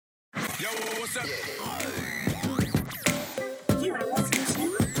Yo, what's up? You are listening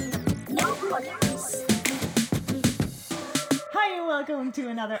to No Borders. Hi and welcome to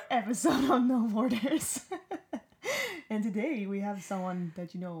another episode of No Borders. And today we have someone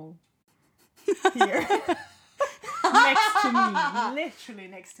that you know here next to me, literally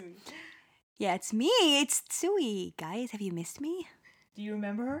next to me. Yeah, it's me. It's Tsui. Guys, have you missed me? Do you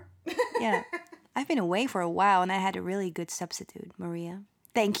remember her? Yeah. I've been away for a while and I had a really good substitute, Maria.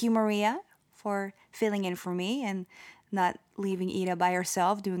 Thank you, Maria, for filling in for me and not leaving Ida by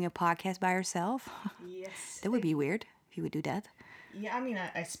herself, doing a podcast by herself. Yes. That would be weird if you would do that. Yeah, I mean,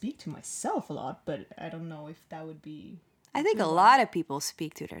 I speak to myself a lot, but I don't know if that would be... I think a lot of people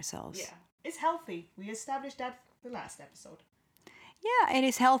speak to themselves. Yeah, it's healthy. We established that the last episode. Yeah, it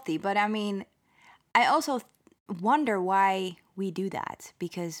is healthy, but I mean, I also wonder why we do that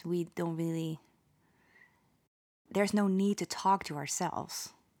because we don't really. There's no need to talk to ourselves.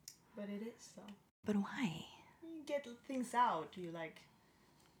 But it is, though. But why? You get things out. You like...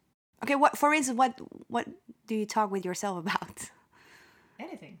 Okay, what for instance, what do you talk with yourself about?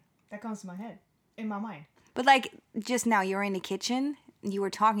 Anything that comes to my head, in my mind. But like just now, you're in the kitchen. You were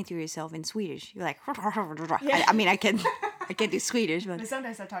talking to yourself in Swedish. You're like, Yeah. I mean, I can't do Swedish, but But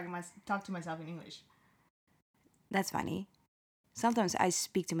sometimes I talk to myself in English. that's funny. Sometimes I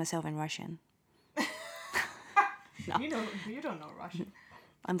speak to myself in Russian. No. You don't know Russian.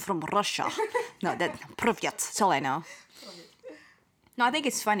 I'm from Russia. No, that Privyet. That's all I know. No, I think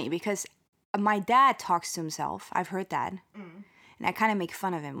it's funny because my dad talks to himself. I've heard that. And I kind of make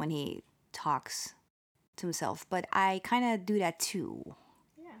fun of him when he talks to himself. But I kind of do that too.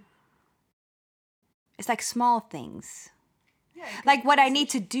 Yeah. It's like small things. Yeah. Like what I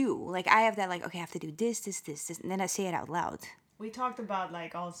need to do. Like I have that like, okay, I have to do this. And then I say it out loud. We talked about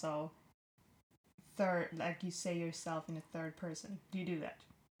like also third, like you say yourself in a third person. Do you do that?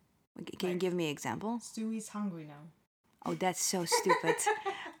 Can you give me an example? Stewie's hungry now. Oh, that's so stupid.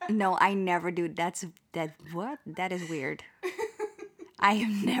 No, I never do. What? That is weird. I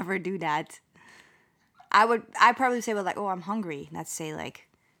never do that. I probably say, well, like, oh, I'm hungry. Not say like,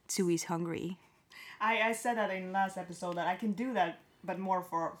 Tsui's hungry. I said that in last episode that I can do that, but more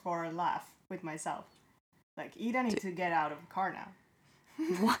for a laugh with myself. Like, Ida needs to get out of the car now.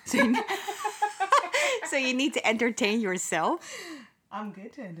 What? So you need to entertain yourself? I'm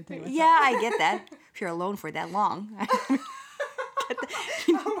good to entertain myself. Yeah, I get that. If you're alone for that long.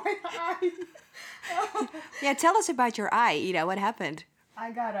 Oh my eye. Yeah, tell us about your eye, Ida. What happened?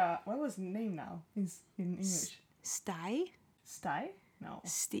 I got a, what was the name now in English? Sty? Sty? No.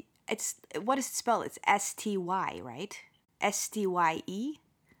 It's, what is it spelled? It's STY, right? STYE?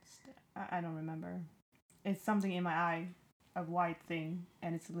 I don't remember. It's something in my eye, a white thing,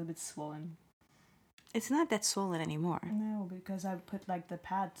 and it's a little bit swollen. It's not that swollen anymore. No, because I put like the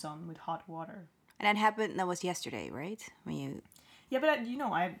pads on with hot water. And that happened, that was yesterday, right? When you... Yeah, but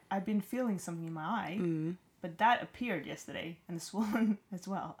I've been feeling something in my eye, but that appeared yesterday and swollen as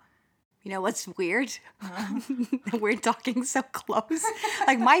well. You know what's weird? We're talking so close.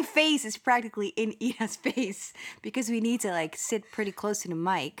 Like my face is practically in Ida's face because we need to like sit pretty close to the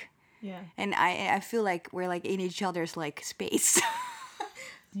mic. Yeah. And I feel like we're like in each other's like space.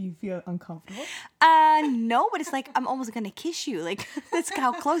 Do you feel uncomfortable? No, but it's like I'm almost gonna kiss you. Like that's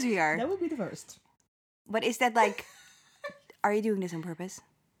how close we are. That would be the first. But is that like, are you doing this on purpose?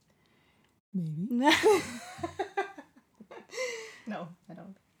 Maybe. No, I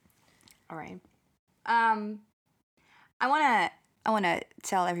don't. All right. I wanna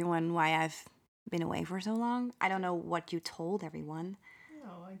tell everyone why I've been away for so long. I don't know what you told everyone.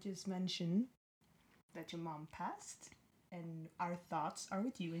 No, I just mentioned that your mom passed, and our thoughts are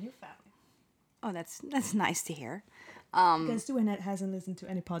with you and your family. Oh, that's nice to hear. Because Stuart hasn't listened to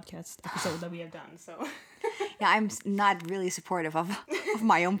any podcast episode that we have done, so. Yeah, I'm not really supportive of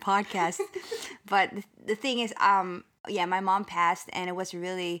my own podcast, but the thing is, yeah, my mom passed, and it was a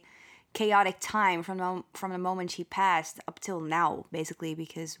really chaotic time from the moment she passed up till now, basically,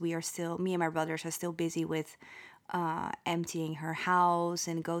 because me and my brothers are still busy with emptying her house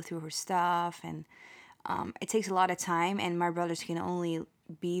and go through her stuff, and it takes a lot of time, and my brothers can only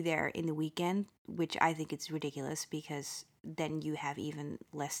be there in the weekend, which I think it's ridiculous because then you have even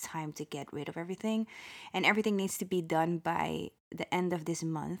less time to get rid of everything, and everything needs to be done by the end of this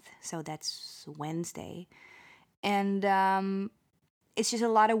month, so that's Wednesday, and it's just a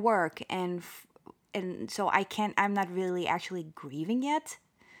lot of work, and so I'm not really actually grieving yet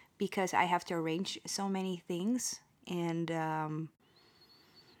because I have to arrange so many things, and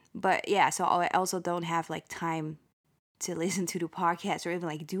but yeah, so I also don't have like time to listen to the podcast or even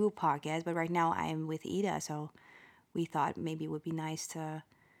like do a podcast. But right now I'm with Ida, so we thought maybe it would be nice to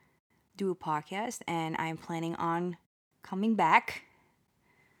do a podcast, and I'm planning on coming back.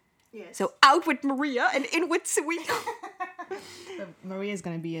 Yes. So out with Maria and in with Sweet. So Maria's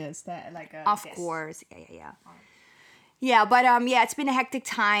gonna be a Of guest. course. Yeah. Yeah, but yeah, it's been a hectic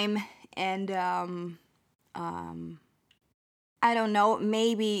time, and I don't know,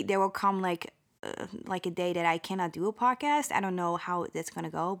 maybe there will come like a day that I cannot do a podcast. I don't know how that's gonna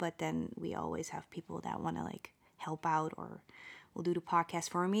go, but then we always have people that want to like help out or will do the podcast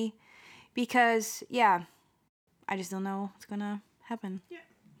for me, because yeah, I just don't know what's gonna happen. Yeah,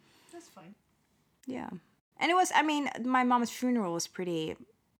 that's fine. Yeah. And it was, I mean, my mom's funeral was pretty,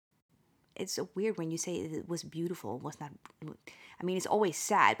 it's so weird when you say it was beautiful. It was not, I mean, it's always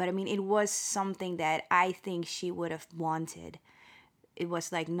sad, but I mean, it was something that I think she would have wanted. It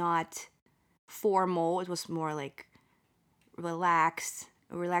was like not formal. It was more like relaxed,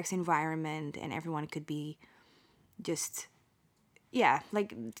 a relaxed environment, and everyone could be just, yeah,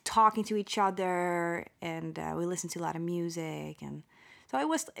 like talking to each other, and we listened to a lot of music, and so it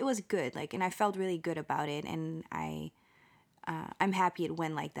was good, like, and I felt really good about it, and I'm happy it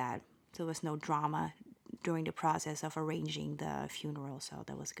went like that. So there was no drama during the process of arranging the funeral, so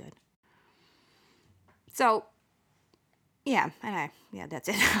that was good. So yeah, that's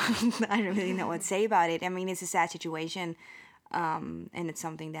it. I don't really know what to say about it. I mean, it's a sad situation, and it's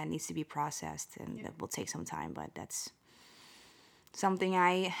something that needs to be processed, and that will take some time, but that's something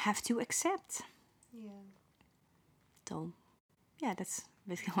I have to accept. Yeah. So yeah, that's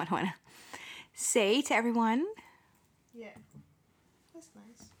basically what I want to say to everyone. Yeah. That's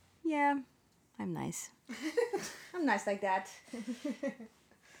nice. Yeah, I'm nice. I'm nice like that.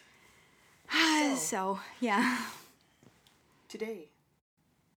 So, yeah. Today,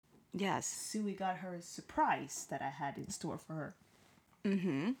 Yes. Sui got her a surprise that I had in store for her.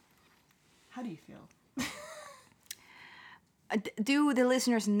 Mm-hmm. How do you feel? Do the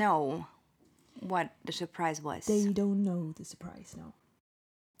listeners know what the surprise was? They don't know the surprise, no.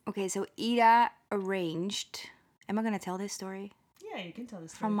 Okay, so Ida arranged. Am I going to tell this story? Yeah, you can tell the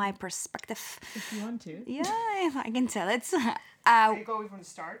story. From my perspective. If you want to. Yeah, I can tell it. Are you going from the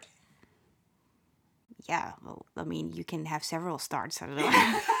start? Yeah, well, I mean, you can have several starts. I don't know.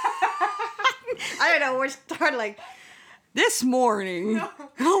 I don't know. We're start like this morning.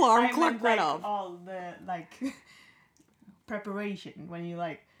 Alarm clock went off. All the preparation when you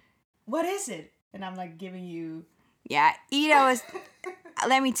what is it? And I'm giving you. Yeah, Ida was.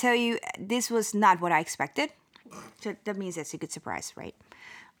 Let me tell you, this was not what I expected. So that means it's a good surprise, right?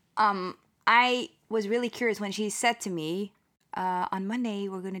 I was really curious when she said to me, on Monday,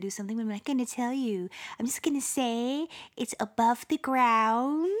 we're going to do something, but I'm not going to tell you. I'm just going to say it's above the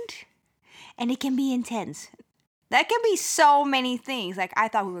ground and it can be intense. That can be so many things. Like, I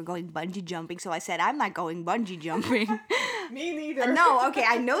thought we were going bungee jumping, so I said, I'm not going bungee jumping. Me neither. No, okay,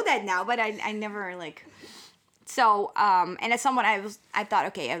 I know that now, but I never, So, and as someone, I thought,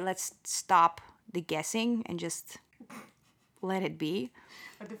 okay, let's stop the guessing and just let it be.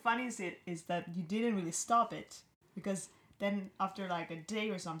 But the funniest is that you didn't really stop it, because then after a day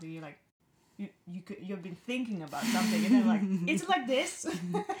or something, you're you've been thinking about something, and then it's like this.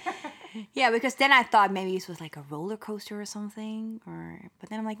 Yeah, because then I thought maybe it was like a roller coaster or something, but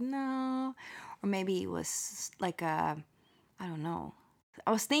then I'm like, no, or maybe it was like I don't know.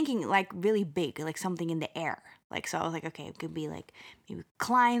 I was thinking really big, like something in the air. So I was like, okay, it could be maybe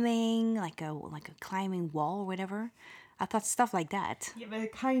climbing, like a climbing wall or whatever. I thought stuff like that. Yeah, but I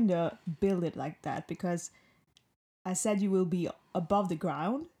kind of build it like that, because I said you will be above the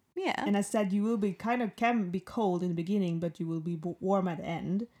ground. Yeah. And I said you will be can be cold in the beginning, but you will be warm at the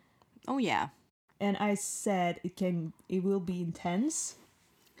end. Oh yeah. And I said it will be intense.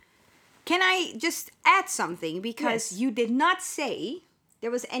 Can I just add something? Because Yes. you did not say there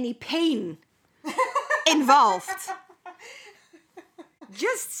was any pain involved.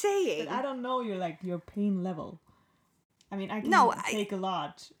 Just saying. But I don't know your pain level. I mean, I can take a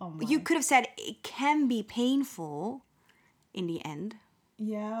lot on my... You could have said it can be painful in the end.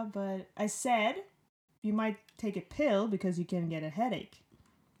 Yeah, but I said you might take a pill because you can get a headache.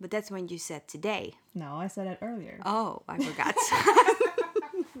 But that's when you said today. No, I said it earlier. Oh, I forgot.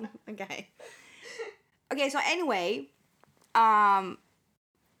 Okay. Okay, so anyway,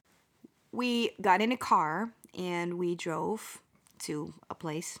 we got in a car and we drove to a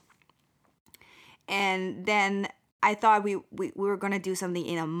place. And then I thought we were going to do something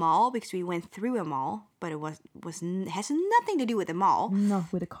in a mall, because we went through a mall, but it has nothing to do with the mall.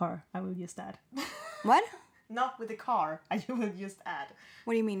 Not with a car, I will just add. What? Not with the car, I will just add.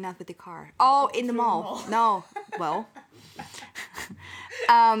 What do you mean not with the car? Oh, in the Through the mall. mall. No. Well.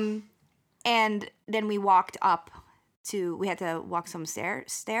 And then we walked up we had to walk some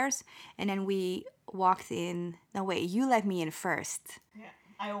stairs, and then we walked in. No, wait, you let me in first. Yeah.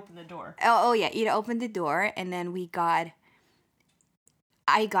 I opened the door. Oh yeah, Ida opened the door, and then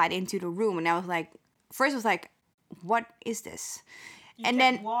I got into the room, and I was like, first I was like, what is this? You And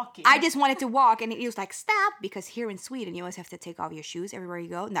kept then walking. I just wanted to walk, and he was like, stop, because here in Sweden, you always have to take off your shoes everywhere you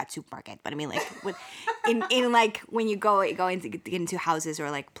go. Not supermarket, but I mean, like, in like, when you go into houses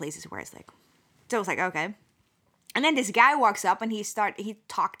or, like, places where it's like, so I was like, okay. And then this guy walks up, and he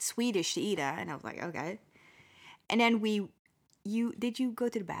talked Swedish to Ida, and I was like, okay. And then did you go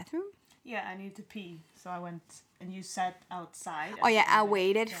to the bathroom? Yeah, I needed to pee, so I went, and you sat outside. Oh yeah, I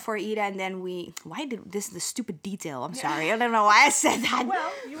waited for Ida, and then this is the stupid detail. I'm sorry, I don't know why I said that.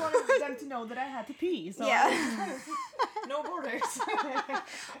 Well, you wanted them to know that I had to pee, so Yeah. no borders.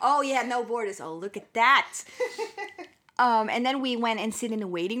 Oh yeah, no borders. Oh, look at that. And then we went and sit in the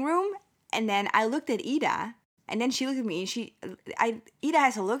waiting room, and then I looked at Ida, and then she looked at me, and Ida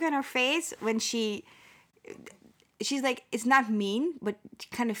has a look on her face when she's like, it's not mean, but she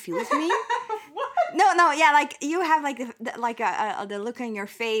kind of feels mean. What? No, yeah, like you have like the look on your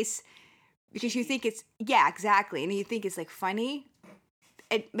face because you think it's, yeah, exactly, and you think it's like funny.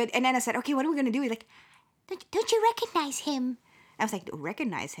 And then I said, okay, what are we gonna do? He's like, don't you recognize him? I was like,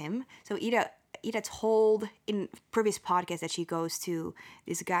 recognize him? So Ida told in previous podcast that she goes to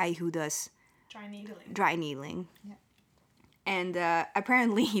this guy who does dry needling. Yeah. And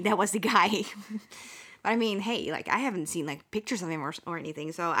apparently that was the guy. But I mean, hey, like, I haven't seen like pictures of him or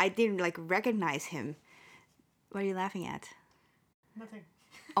anything, so I didn't like recognize him. What are you laughing at? Nothing.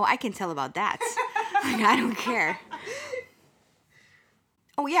 Oh, I can tell about that. Like, I don't care.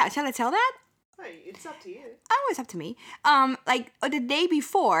 Oh yeah, shall I tell that? Hey, it's up to you. Oh, it's up to me. Like the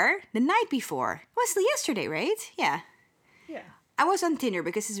night before, it was yesterday, right? Yeah. Yeah. I was on Tinder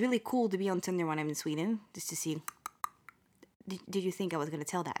because it's really cool to be on Tinder when I'm in Sweden, just to see. Did you think I was gonna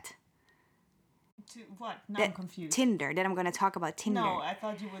tell that? To what? Now I'm confused. Tinder. That I'm gonna talk about Tinder. No, I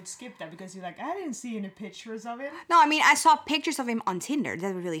thought you would skip that because you're like, I didn't see any pictures of it. No, I mean, I saw pictures of him on Tinder.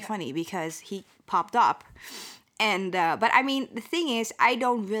 That was really funny because he popped up. And, but I mean, the thing is,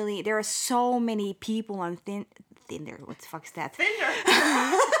 there are so many people on Tinder. What the fuck's that? Tinder.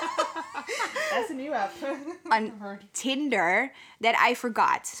 That's a new app. On Tinder that I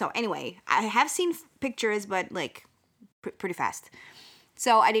forgot. So anyway, I have seen pictures, but like pretty fast.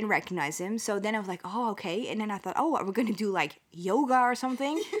 So I didn't recognize him. So then I was like, oh, okay. And then I thought, oh, are we going to do like yoga or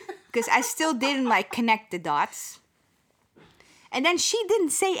something? Because I still didn't like connect the dots. And then she didn't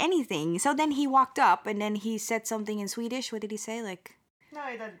say anything. So then he walked up and then he said something in Swedish. What did he say? Like, no,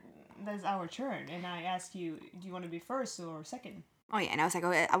 that's our turn. And I asked you, do you want to be first or second? oh yeah. And I was like,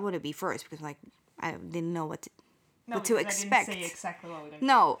 oh, I want to be first because like I didn't know what to because expect. I didn't say exactly what we're going to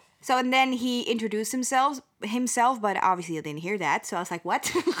No. So and then he introduced himself, but obviously I didn't hear that. So I was like,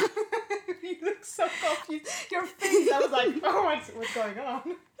 what? You look so confused. Your face, I was like, oh, what's going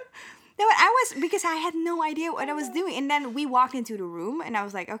on? No, but because I had no idea what I was doing. And then we walked into the room and I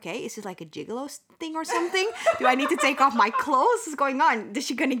was like, okay, is this like a gigolo thing or something? Do I need to take off my clothes? What's going on? Is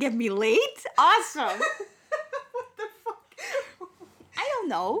she going to get me late? Awesome. What the fuck? I don't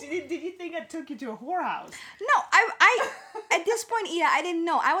know. Did you think I took you to a whorehouse? No, I at this point, Ida, I didn't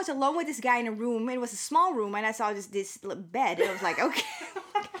know. I was alone with this guy in a room. It was a small room and I saw this bed and I was like, okay.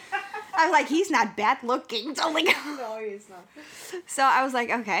 I was like, he's not bad looking. So like, No, he's not. so I was like,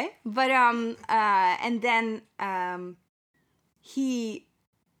 okay. But and then he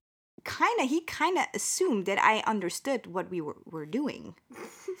kind of assumed that I understood what we were doing.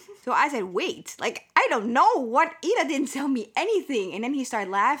 So I said, wait, like, I don't know what, Ida didn't tell me anything. And then he started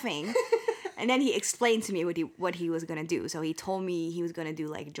laughing. And then he explained to me what he was gonna do. So he told me he was gonna do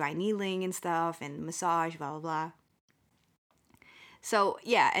like dry needling and stuff and massage, blah blah blah. So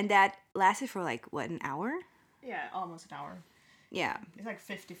yeah, and that lasted for like what, an hour? Yeah, almost an hour. Yeah. It's like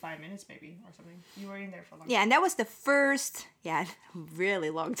 55 minutes maybe or something. You were in there for a long Yeah, and that was the first,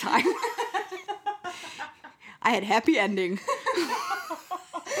 really long time. I had happy ending.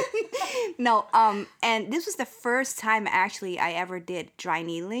 No, and this was the first time actually I ever did dry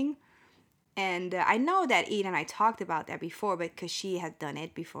needling. And I know that Ida and I talked about that before, but because she had done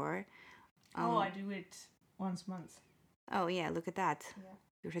it before. Oh, I do it once a month. Oh yeah, look at that. Yeah.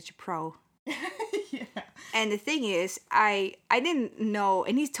 You're such a pro. Yeah. And the thing is, I didn't know,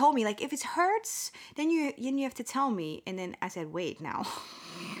 and he told me like, if it hurts, then you have to tell me. And then I said, wait, now,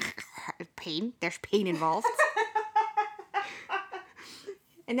 pain? There's pain involved.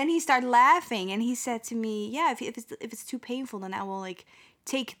 And then he started laughing, and he said to me, yeah, if it's too painful, then I will like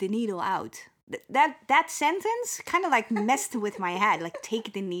take the needle out that sentence kind of like messed with my head, like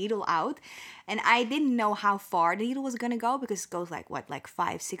take the needle out. And I didn't know how far the needle was gonna go because it goes like what, like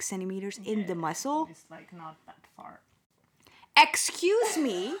 5-6 centimeters in the muscle. It's like not that far. Excuse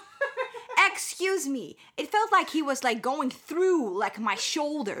me. Excuse me. It felt like he was like going through like my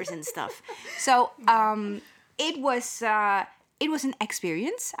shoulders and stuff. So it was an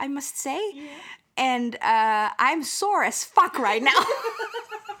experience, I must say. Yeah. And I'm sore as fuck right now.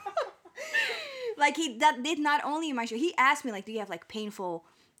 Like that did not only in my shoulder. He asked me like, do you have like painful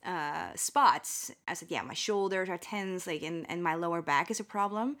spots? I said, yeah, my shoulders are tense, like, and my lower back is a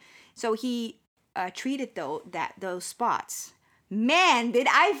problem. So he treated those spots. Man, did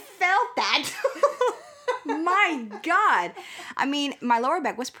I felt that. My God. I mean, my lower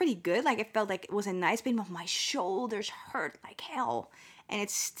back was pretty good. Like, it felt like it was a nice pain, but my shoulders hurt like hell. And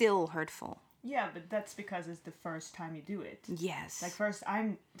it's still hurtful. Yeah, but that's because it's the first time you do it. Yes. Like first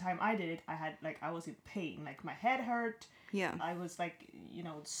time I did it, I was in pain. Like my head hurt. Yeah. I was like,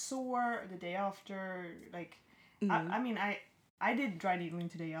 sore the day after. Like, I mean, I did dry needling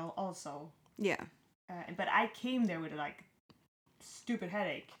today also. Yeah. But I came there with a like stupid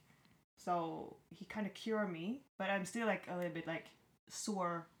headache. So he kind of cured me, but I'm still like a little bit like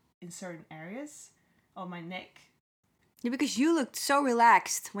sore in certain areas of my neck. Yeah, because you looked so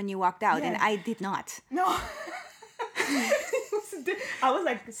relaxed when you walked out, and Yeah. I did not. No. I was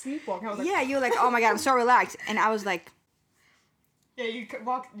like sleepwalking. I was like, Yeah, you were like, oh my God, I'm so relaxed. And I was like, yeah, you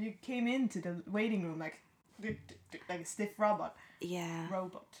came into the waiting room like a stiff robot. yeah.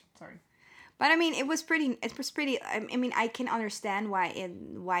 Sorry. But I mean, it was pretty. I mean, I can understand why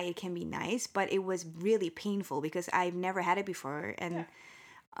it can be nice, but it was really painful because I've never had it before. And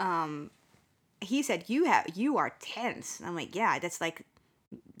he said you are tense. And I'm like, yeah, that's like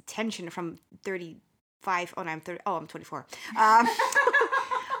tension from 35. Oh, no, I'm 30. Oh, I'm 24.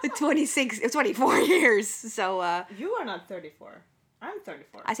 26, 24 years. So You are not 34. I'm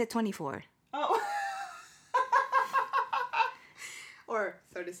 34. I said 24. Oh. Or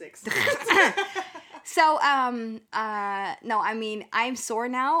 36. So, no, I mean, I'm sore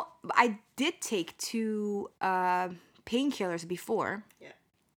now. I did take 2 painkillers before, Yeah.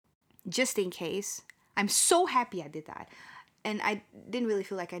 just in case. I'm so happy I did that. And I didn't really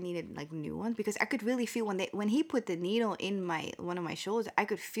feel like I needed like new ones because I could really feel when he put the needle in one of my shoulders, I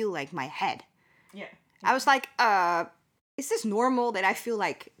could feel like my head. Yeah. I was like, is this normal that I feel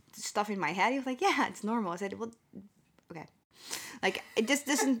like stuff in my head? He was like, yeah, it's normal. I said, well, okay. Like, it just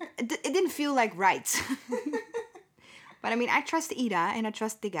doesn't, it didn't feel like right. But I mean, I trust Ida and I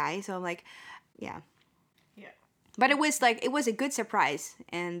trust the guy. So I'm like, yeah. Yeah. But it was a good surprise.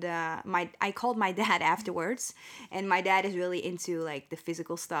 And I called my dad afterwards. And my dad is really into like the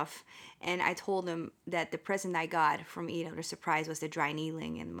physical stuff. And I told him that the present I got from Ida, the surprise was the dry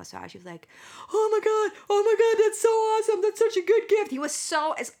needling and massage. He was like, oh my God, that's so awesome. That's such a good gift. He was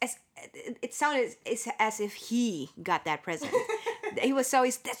so, it sounded as if he got that present. He was so,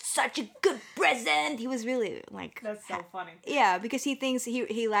 that's such a good present. He was really like. That's so funny. Yeah, because he thinks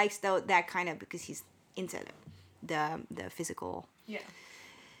he likes that kind of, because he's into the physical. Yeah.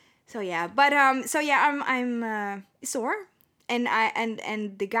 So yeah, but I'm sore,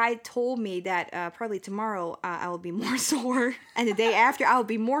 and the guy told me that probably tomorrow I will be more sore, and the day after I will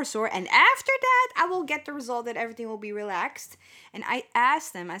be more sore, and after that I will get the result that everything will be relaxed. And I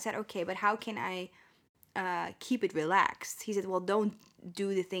asked him, I said, okay, but how can I keep it relaxed? He said, well, don't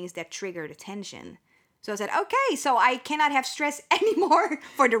do the things that trigger the tension. So I said, okay, so I cannot have stress anymore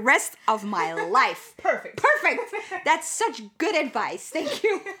for the rest of my life. Perfect. That's such good advice. Thank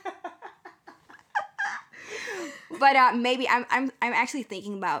you. But maybe I'm actually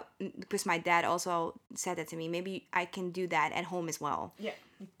thinking about, because my dad also said that to me, maybe I can do that at home as well. Yeah.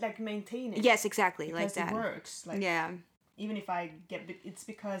 Like maintain it. Yes, exactly, Because like that. it works. Like, Yeah. even if I get, it's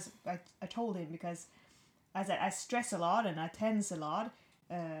because I told him, because I said I stress a lot and I tense a lot,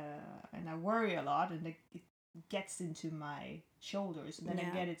 and I worry a lot, and it gets into my shoulders, and then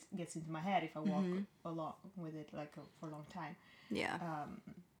Yeah. it gets into my head if I walk along with it like for a long time. Yeah.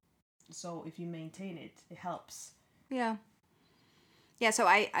 So if you maintain it, it helps. Yeah. Yeah, so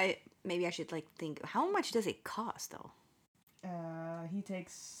I maybe I should like think, how much does it cost though? He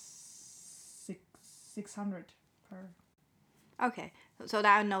takes 600 per. Okay. So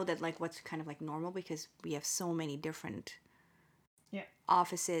now I know that like what's kind of like normal, because we have so many different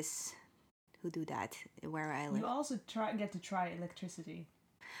offices who do that where I live. You also get to try electricity.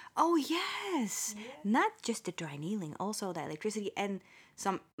 Oh yes. Not just the dry needling, also the electricity and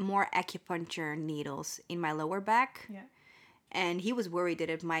some more acupuncture needles in my lower back. Yeah. And he was worried that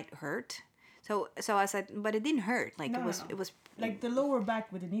it might hurt. So I said, but it didn't hurt. Like No, it no, was no. it was like the lower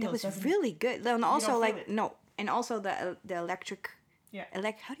back with the it needles. was doesn't- really good. And also don't feel like it. no, and also the electric. Yeah.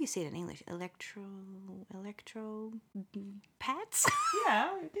 How do you say it in English? Electro pads. Yeah,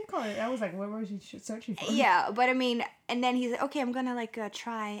 they call it. I was like, what was he searching for? Yeah, but I mean, and then he's like, okay, I'm gonna like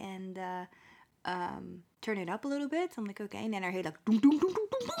try and turn it up a little bit. I'm like, okay, and then I hear like doom doom doom doom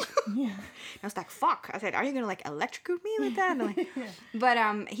doom. Yeah. I was like, fuck. I said, are you gonna like electrocute me with that? And I'm like,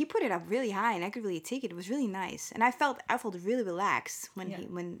 but he put it up really high, and I could really take it. It was really nice, and I felt really relaxed when Yeah.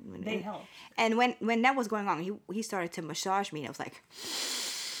 when They help. And when that was going on, he started to massage me, and I was like,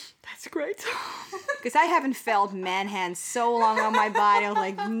 that's great, because I haven't felt man hands so long on my body. I was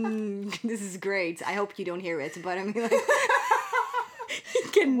like, this is great. I hope you don't hear it, but I mean, like, you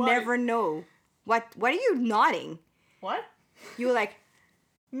can What? never know. What are you nodding? What? You were like,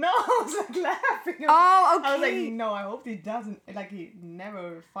 No, I was like laughing. oh, okay. I was like, no, I hope he doesn't. Like, he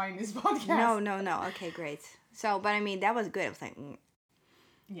never find his podcast. No. Okay, great. So, but I mean, that was good. I was like,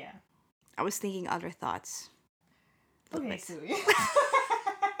 Yeah. I was thinking other thoughts. Okay, But- Sui.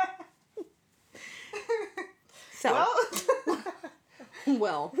 So,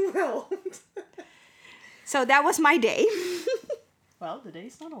 Well. well. So that was my day. Well, the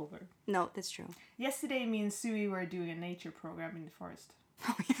day's not over. No, that's true. Yesterday, me and Sui were doing a nature program in the forest.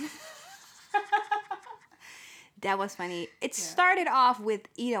 That was funny. It started off with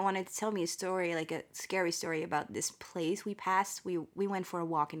Ida wanted to tell me a story, like a scary story about this place we passed. We went for a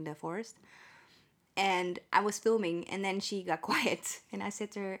walk in the forest, and I was filming, and then she got quiet, and I said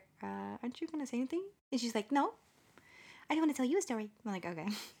to her, "Aren't you gonna say anything?" And she's like, "No, I just want to tell you a story." I'm like, "Okay."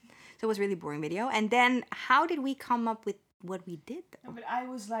 So it was a really boring video. And then how did we come up with what we did? No, Though? but I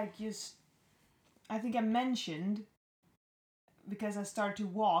was like, I think I mentioned because I started to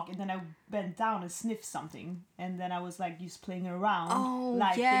walk and then I bent down and sniffed something, and then I was like just playing around Oh,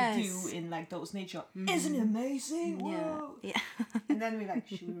 like they yes. do in like those nature. Isn't it amazing? Whoa. Yeah. And then we like,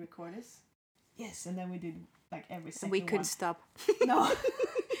 should we record this? Yes, and then we did like every second We couldn't one. stop. No,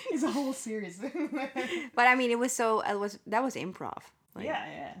 it's a whole series. But I mean, that was improv. Like,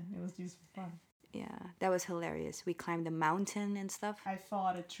 yeah, it was just fun. Yeah, that was hilarious. We climbed a mountain and stuff. I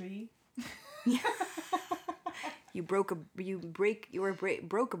fought a tree. You broke a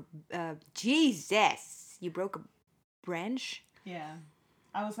Jesus. You broke a branch. Yeah,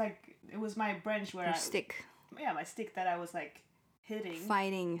 I was like, it was my branch where Your stick. my stick that I was like hitting.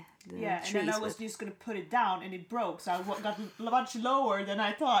 Fighting the Yeah, and trees then I was with. just gonna put it down, and it broke. So I got much lower than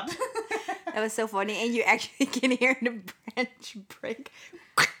I thought. That was so funny, and you actually can hear the branch break.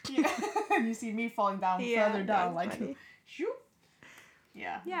 Yeah. And you see me falling down further that down, was like, funny. shoot.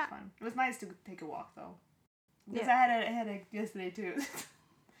 Yeah, it Yeah. was fun. It was nice to take a walk though, because Yeah. I had a headache yesterday too.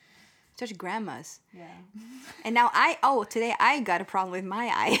 Such grandmas. Yeah. And now today I got a problem with my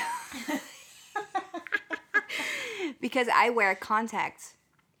eye. Because I wear contacts.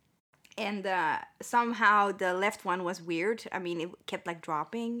 And somehow the left one was weird. I mean, it kept like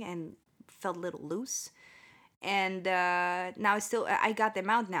dropping and felt a little loose. And now it's still, I got them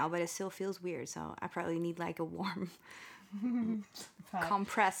out now, but it still feels weird. So I probably need like a warm Fun.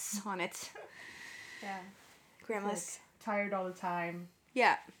 compress on it. Yeah. Grandma's. Like, tired all the time.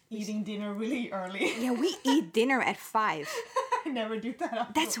 Yeah. Eating dinner really early. Yeah, we eat dinner at 5. I never do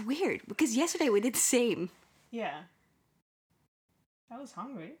that. That's weird because yesterday we did the same. Yeah. I was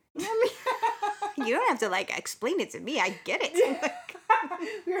hungry. You don't have to like explain it to me. I get it.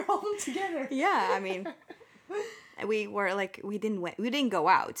 We were all together. Yeah, I mean, we were like we didn't go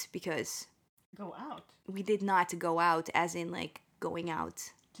out because Go out we did not go out as in like going out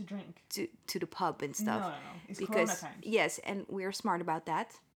to drink. to the pub and No, stuff. no. It's Because Corona times. yes, and we're smart about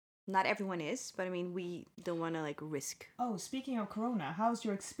that. Not everyone is, but I mean we don't want to like risk. Oh, speaking of Corona, how's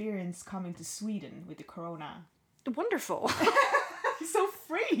your experience coming to Sweden with the Corona? Wonderful. It's so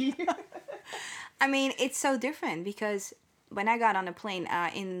free. I mean, it's so different because when I got on a plane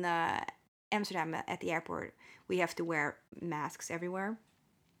in Amsterdam at the airport, we have to wear masks everywhere.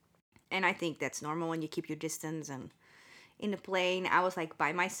 And I think that's normal when you keep your distance. And in the plane, I was like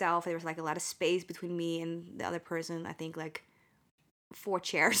by myself. There was like a lot of space between me and the other person. I think like 4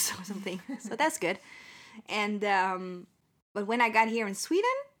 chairs or something. So that's good. And but when I got here in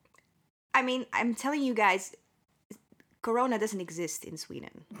Sweden, I mean, I'm telling you guys, Corona doesn't exist in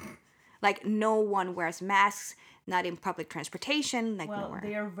Sweden. Like no one wears masks, not in public transportation, like Well, nowhere.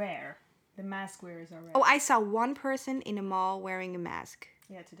 they are rare. The mask wearers are rare. Oh, I saw one person in a mall wearing a mask.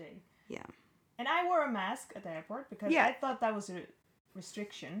 Yeah, today. Yeah. And I wore a mask at the airport because Yeah. I thought that was a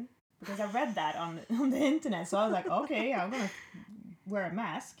restriction because I read that on the internet. So I was like, okay, I'm gonna wear a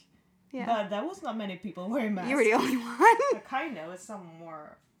mask. Yeah. But there was not many people wearing masks. You were the only one. Kind of, with some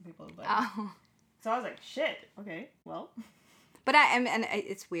more people. But Oh. so I was like, shit. Okay, well. But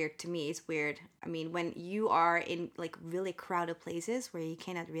it's weird to me. It's weird. I mean, when you are in like really crowded places where you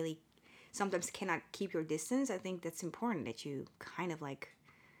sometimes cannot keep your distance, I think that's important that you kind of like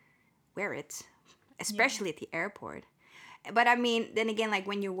wear it, especially at the airport. But I mean, then again, like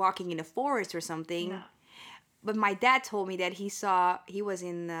when you're walking in a forest or something. No. But my dad told me that he was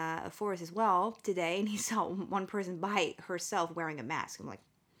in a forest as well today, and he saw one person by herself wearing a mask. I'm like,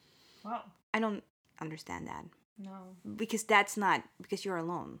 Wow. I don't understand that. No. Because you're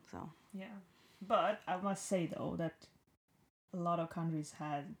alone, so. Yeah. But I must say, though, that a lot of countries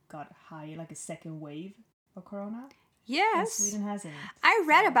had got high, like a second wave of corona. And Yes. Sweden hasn't. I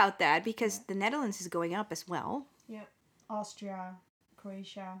read So, about that because the Netherlands is going up as well. Yeah. Austria,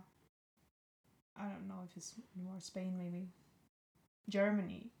 Croatia. I don't know if it's more Spain, maybe.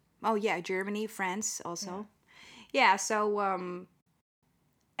 Germany. Oh yeah, Germany, France also. Yeah, so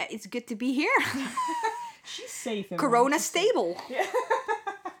it's good to be here. She's safe. everyone. Corona She's safe. stable. Yeah.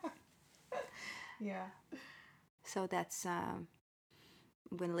 Yeah. So that's I'm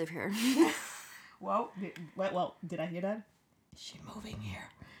gonna live here. Well, did I hear that? Is she moving here?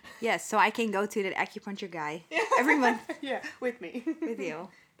 Yes, so I can go to that acupuncture guy every month Yeah, with me. with you.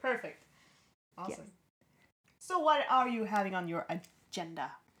 Perfect. Awesome. So what are you having on your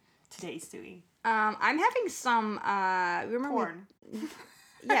agenda today, Stewie? I'm having some remember we- Porn.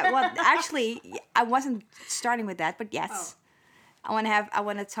 yeah, well actually I wasn't starting with that, but yes. Oh. I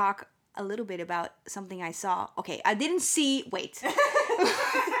want to talk a little bit about something I saw. Okay, I didn't see. Wait,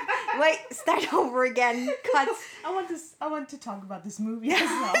 wait. Start over again. Cut. I want to talk about this movie as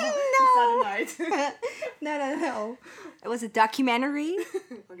well. No. This other night. No. It was a documentary.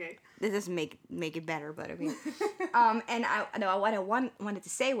 Okay. This doesn't make it better, but I mean, and what I wanted to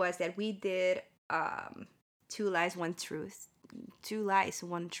say was that we did Two Lies, One Truth. Two Lies,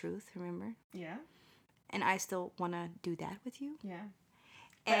 One Truth. Remember? Yeah. And I still want to do that with you. Yeah.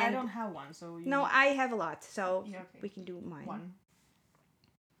 But I don't have one, so you... No, I have a lot, so Yeah, okay. we can do mine. One.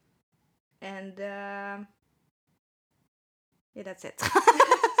 And yeah, that's it.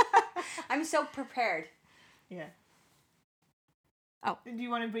 I'm so prepared. Yeah. Oh. Do you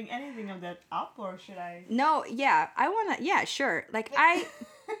want to bring anything of that up, or should I? No, yeah, I wanna. Yeah, sure. Like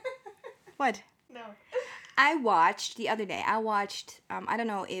what? No. I watched the other day. I don't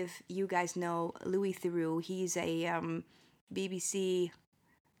know if you guys know Louis Theroux. He's a BBC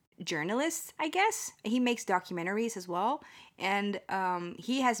journalist, I guess. He makes documentaries as well, and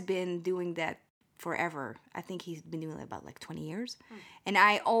he has been doing that forever. I think he's been doing it about like 20 years. And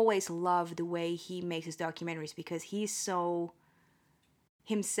I always love the way he makes his documentaries because he's so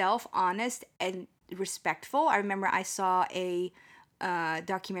himself, honest, and respectful. I remember I saw a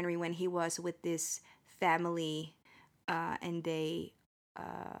documentary when he was with this family and they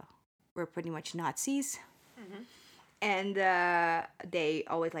were pretty much Nazis. And they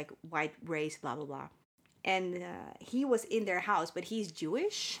always like white race, blah blah blah. And he was in their house, but he's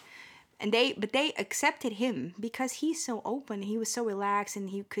Jewish, and they accepted him because he's so open. He was so relaxed, and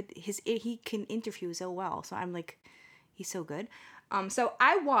he can interview so well. So I'm like, he's so good. So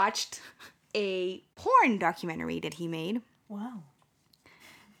I watched a porn documentary that he made. Wow.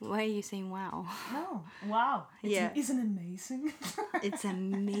 Why are you saying wow? No. Wow. Yeah. Isn't it amazing? It's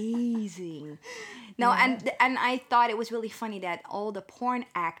amazing. No, and I thought it was really funny that all the porn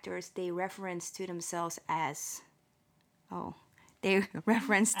actors, they reference to themselves as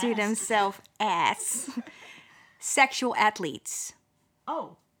sexual athletes.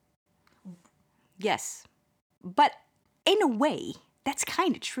 Oh. Yes. But in a way, that's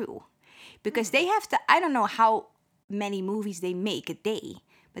kind of true. Because they have to, I don't know how many movies they make a day,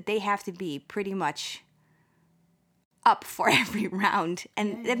 but they have to be pretty much up for every round.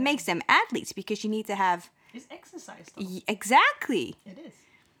 And that makes them athletes because you need to have... It's exercise, though. Exactly. It is.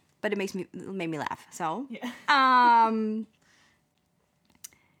 But it made me laugh. So, Yeah.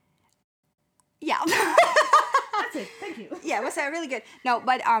 yeah. That's it. Thank you. Yeah, it was really good. No,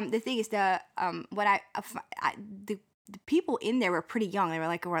 but the thing is, the people in there were pretty young. They were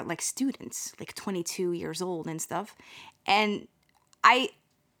like students, like 22 years old and stuff. And I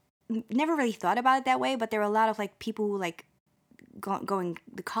never really thought about it that way, but there were a lot of like people who like going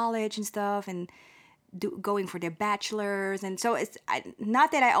to college and stuff and going for their bachelors. And so it's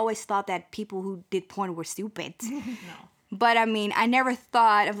not that I always thought that people who did porn were stupid. No. But I mean, I never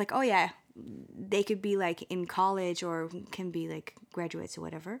thought of like, oh yeah, they could be like in college or can be like graduates or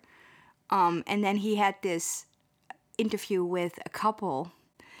whatever. And then he had this interview with a couple,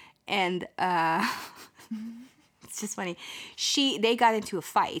 and it's just funny. They got into a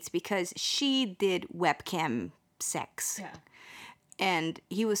fight because she did webcam sex. Yeah. And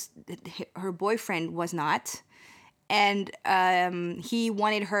her boyfriend was not. And he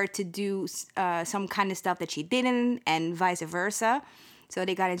wanted her to do some kind of stuff that she didn't, and vice versa. So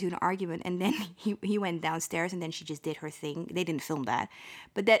they got into an argument, and then he went downstairs, and then she just did her thing. They didn't film that,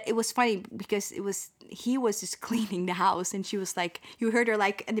 but it was funny because he was just cleaning the house, and she was like, you heard her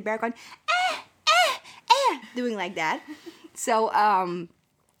like in the background, doing like that. So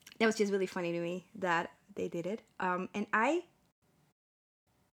that was just really funny to me that they did it. And I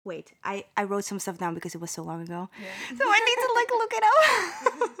wrote some stuff down because it was so long ago. Yeah. So I need to like look it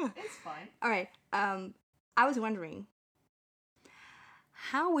up. It's fine. All right. I was wondering,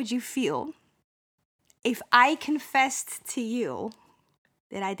 how would you feel if I confessed to you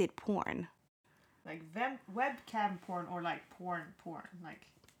that I did porn? Like webcam porn or like porn. Like,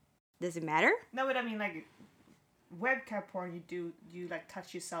 Does it matter? no, but I mean like webcam porn. You like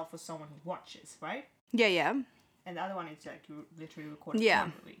touch yourself with someone who watches, right? Yeah. And the other one is like you literally record a Yeah.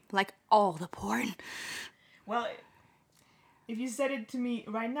 porn movie. Like all the porn. Well, if you said it to me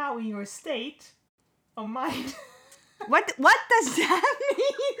right now in your state of mind, What does that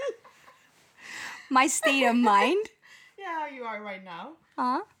mean? My state of mind? yeah, how you are right now.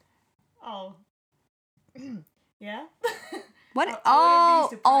 Huh? Oh, yeah. What? I wouldn't be All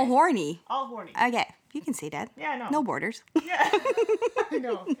surprised. horny. All horny. Okay, you can say that. Yeah, I know. No borders. Yeah, I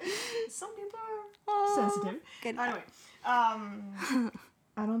know. Some people are sensitive. Good. Anyway,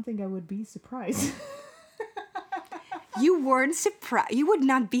 I don't think I would be surprised. You weren't surprised. You would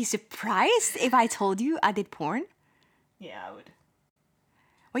not be surprised if I told you I did porn? Yeah, I would.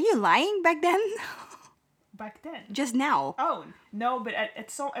 Were you lying back then? Back then. Just now? Oh no, but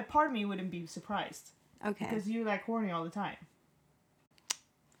a part of me wouldn't be surprised Okay. because you like horny all the time.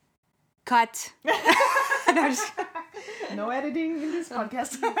 Cut. No editing in this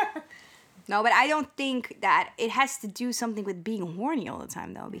podcast. No, but I don't think that it has to do something with being horny all the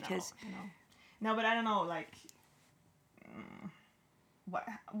time, though, because No, but I don't know, like,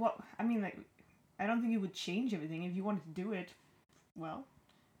 what, I mean, like, I don't think it would change everything. If you wanted to do it, well,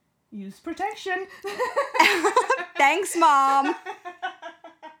 use protection. thanks, Mom.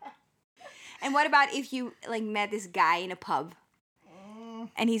 And what about if you like met this guy in a pub,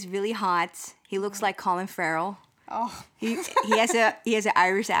 and he's really hot? He looks like Colin Farrell. Oh, He has an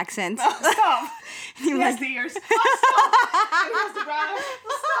Irish accent. stop. He He was has the ears. Oh, stop. He has the brown.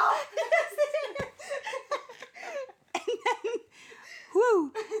 Stop.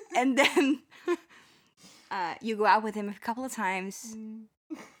 Woo! And then you go out with him a couple of times,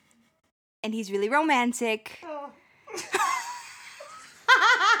 and he's really romantic. Oh.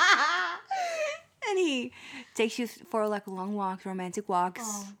 And he takes you for like long walks, romantic walks.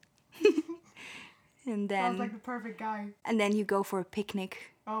 Oh. And Sounds then like the perfect guy. you go for a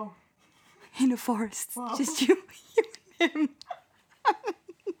picnic Oh. in the forest. Wow. Just you and him.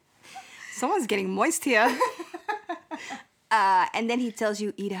 Someone's getting moist here. And then he tells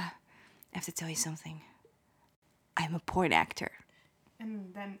you, Ida, I have to tell you something. I'm a porn actor.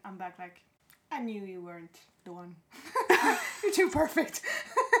 And then I'm back like, I knew you weren't the one. You're too perfect.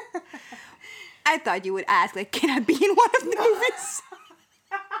 I thought you would ask, like, can I be in one of the movies?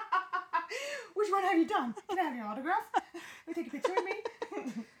 Which one have you done? Can I have your autograph? Can you take a picture with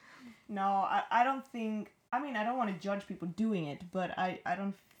me? No, I don't think... I mean, I don't want to judge people doing it, but I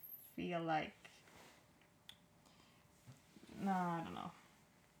don't feel like... No, I don't know.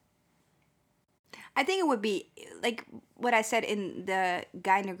 I think it would be, like what I said in the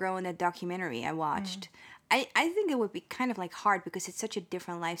Guy and the Girl in the documentary I watched. I think it would be kind of like hard because it's such a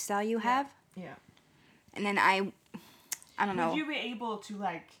different lifestyle you have. Yeah. And then I don't know. Would you be able to,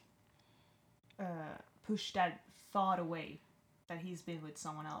 like, push that thought away that he's been with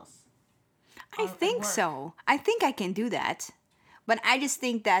someone else? I at think work? so. I think I can do that. But I just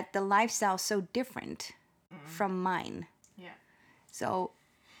think that the lifestyle's so different from mine. Yeah. So,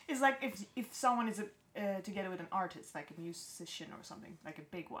 It's like if someone is together with an artist, like a musician or something, like a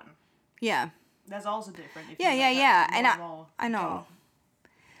big one. yeah. That's also different. If Yeah, you yeah, like yeah. that And normal I know. job.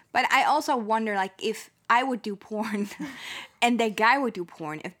 But I also wonder, like, if I would do porn and that guy would do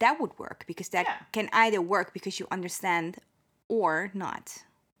porn, if that would work. Because that Yeah. can either work because you understand or not.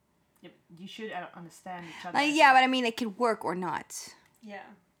 Yeah, you should understand each other. Yeah, but I mean, it could work or not. Yeah.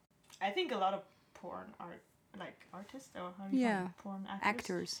 I think a lot of porn art, like artists, or how do you Yeah. call them? Porn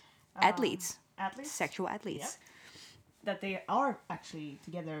Actors. Um, Athletes. Athletes. Sexual athletes. That they are actually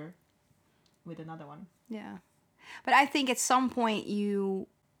together with another one. Yeah. But I think at some point you,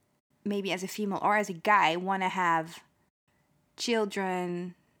 maybe as a female or as a guy, want to have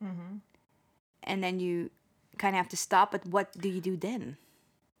children. Mm-hmm. And then you kind of have to stop. But what do you do then?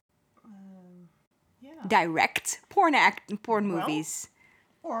 Yeah. Direct porn movies.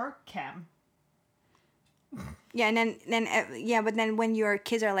 Or cam. Yeah, and then but then when your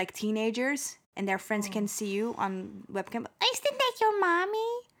kids are like teenagers and their friends can see you on webcam, isn't that your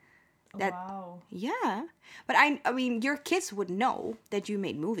mommy? That- Wow. Yeah, but I mean, your kids would know that you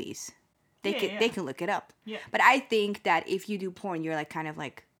made movies. They Yeah, they yeah. can look it up. Yeah. But I think that if you do porn, you're like kind of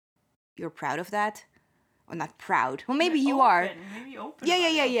like you're proud of that, or not proud. Well, maybe you are. Maybe open. Yeah,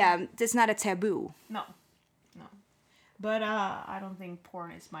 about it. yeah. That's not a taboo. No. But I don't think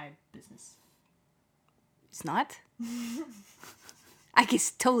porn is my business. It's not. I can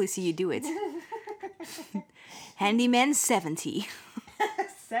totally see you do it. Handyman 70.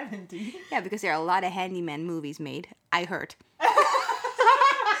 70. Yeah, because there are a lot of handyman movies made. I heard.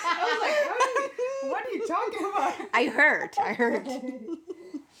 What are you talking about? I heard.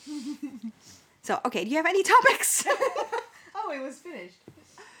 So, okay, do you have any topics? Oh, it was finished.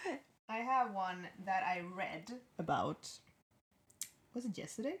 I have one that I read about. Was it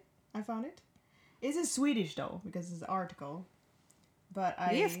yesterday? I found it. It's in Swedish though, because it's an article. But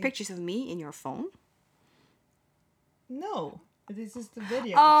Do you have pictures of me in your phone? No, this is the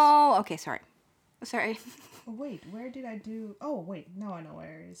video. Oh, okay, sorry. Oh, wait, where did I do? Oh, wait, now I know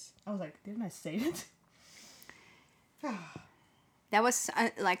where it is. I was like, didn't I save it? That was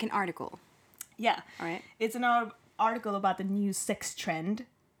like an article. Yeah. All right. It's an article about the new sex trend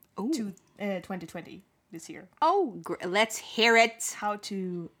Ooh. to 2020 this year. Oh, let's hear it. How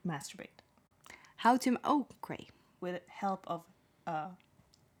to masturbate How to... Oh, great. with help of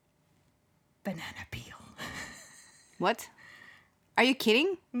banana peel. What? Are you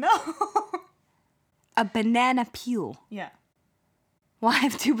kidding? No. A banana peel. Yeah. Well, I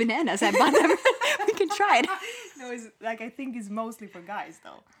have 2 bananas. I bought them. We can try it. No, it's like I think it's mostly for guys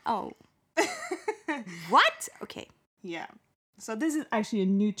though. Oh. What? Okay. Yeah. So this is actually a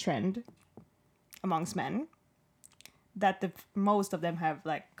new trend amongst men that most of them have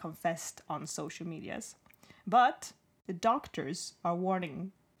like confessed on social medias. But the doctors are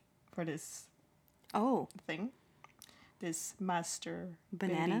warning for this Oh. thing. This master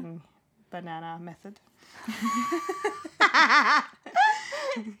Banana? building banana method.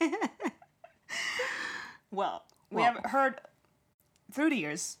 Well, we have heard through the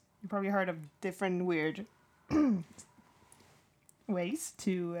years, you probably heard of different weird ways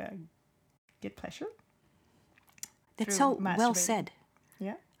to get pleasure. That's Through so well masturbating. said.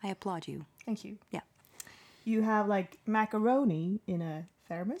 Yeah, I applaud you. thank you. Yeah. You have like macaroni in a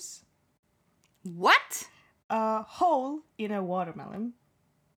thermos, What? a hole in a watermelon,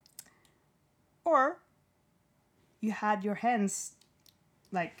 or you had your hands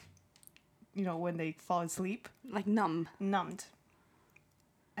like, you know, when they fall asleep, Like numb. numbed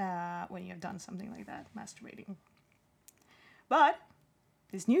when you have done something like that, masturbating. But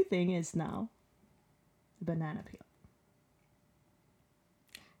this new thing is now the banana peel.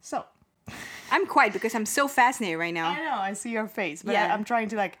 So I'm quiet because I'm so fascinated right now. I know I see your face, but Yeah. I'm trying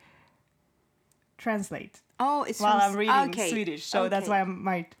to like translate Oh, it's while from... I'm reading okay. Swedish, so that's Okay. why I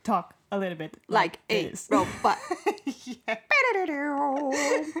might talk a little bit Like a this. robot. Yeah.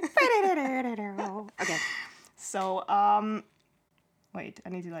 Okay. So wait, I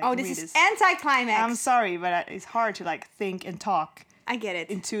need to like. Oh, read this is anticlimax. I'm sorry, but it's hard to like think and talk I get it.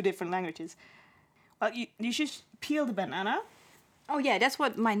 in 2 different languages. Well, you should peel the banana. Oh, yeah, that's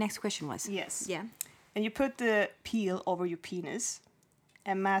what my next question was. Yes. Yeah. And you put the peel over your penis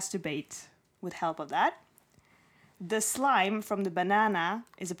and masturbate with help of that. The slime from the banana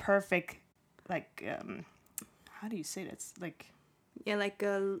is a perfect, like, how do you say that? It's like, Yeah, like,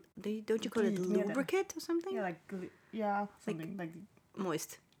 don't you call it Yeah, lubricant or something? yeah, like, yeah, something like,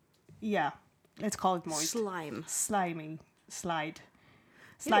 Moist. yeah. Let's call it moist. Slime. Slimy. Slide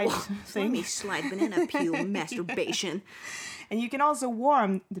Let thing. me slide banana peel masturbation. And you can also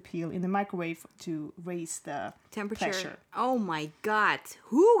warm the peel in the microwave to raise the Temperature. pressure. Oh my god.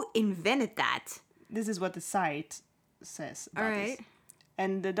 Who invented that? This is what the site says about All right. this.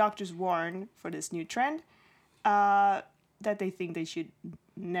 And the doctors warn for this new trend that they think they should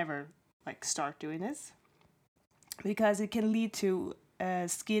never like start doing this because it can lead to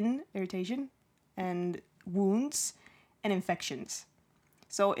skin irritation and wounds and infections.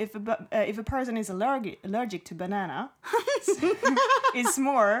 So if a person is allergic to banana, it's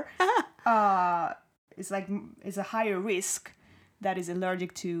more it's a higher risk that is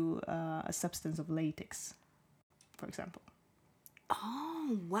allergic to a substance of latex, for example.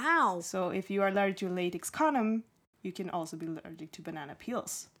 Oh, wow. So if you are allergic to a latex condom, you can also be allergic to banana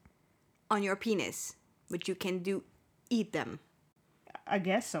peels. On your penis. But you can eat them. I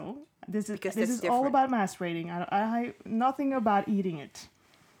guess so. This Because is that's all different. about masturbating. I nothing about eating it.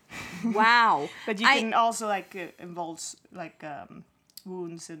 Wow. But you can also like involves like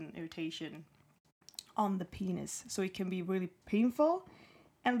wounds and irritation on the penis, so it can be really painful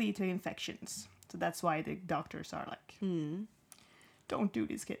and lead to infections. So that's why the doctors are like, don't do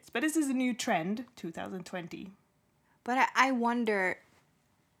this, kids. But this is a new trend, 2020. But I wonder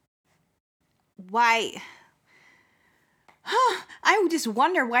why. I would just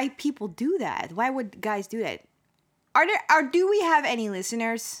wonder why people do that. Why would guys do that? Do we have any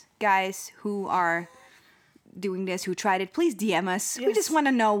listeners, guys, who are doing this, who tried it? Please DM us. We just Yes. want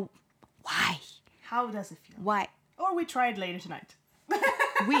to know why. How does it feel? Why? Or we try it later tonight.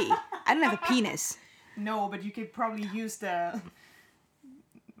 I don't have a penis. No, but you could probably use the,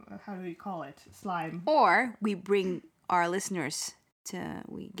 how do you call it? Slime. Or we bring our listeners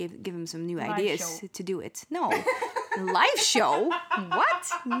we give them some new Live ideas show. to do it. No. Live show?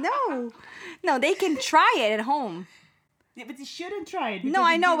 What? No, they can try it at home. Yeah, but you shouldn't try it. No, because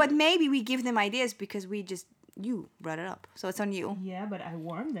I it know, gives- but maybe we give them ideas because you brought it up. So it's on you. Yeah, but I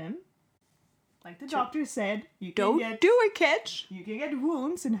warned them. Like the doctor said, you can Don't get do it, catch. you can get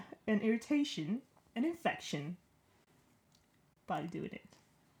wounds and irritation and infection by doing it.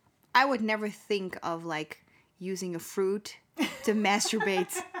 I would never think of like using a fruit to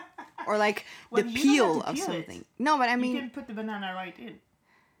masturbate or like Well, the you don't peel have to of peel it. something. No, but I You mean, can put the banana right in.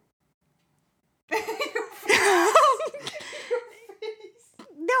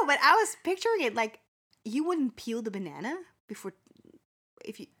 no, but I was picturing it like you wouldn't peel the banana before.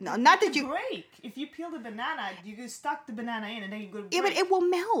 If you no, not that you. break. If you peel the banana, you can stuck the banana in, and then you go. Yeah, but it will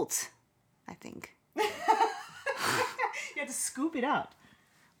melt. I think. You have to scoop it out.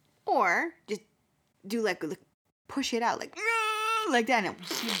 Or just do like push it out like that. And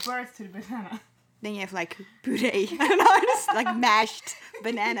Give birth to the banana. then you have like puree. I don't know, just like mashed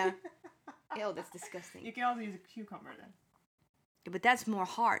banana. Ew, that's disgusting. You can also use a cucumber then. Yeah, but that's more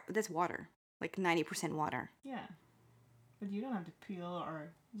hard. That's water, like 90% water. Yeah, but you don't have to peel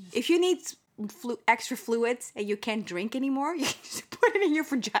or. Just... If you need extra fluids and you can't drink anymore, you can just put it in your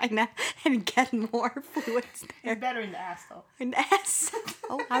vagina and get more fluids there. It's better in the ass though. In the ass.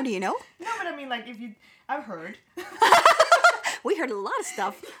 Oh, how do you know? No, but I mean, like, if you, I've heard. We heard a lot of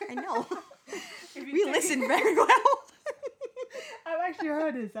stuff. I know. If you We take- listen very well. I've actually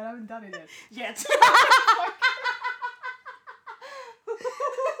heard this. I haven't done it yet.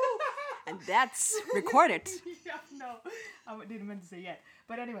 And that's recorded. Yeah, no, I didn't mean to say yet.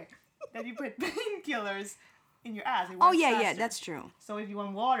 But anyway, that you put painkillers in your ass. It Oh works yeah, yeah, faster. that's true. So if you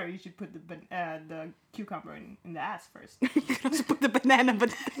want water, you should put the cucumber in the ass first. You can also put the banana, but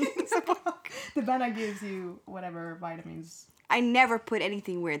The banana gives you whatever vitamins. I never put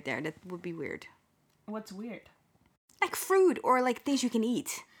anything weird there. That would be weird. What's weird? Like fruit or like things you can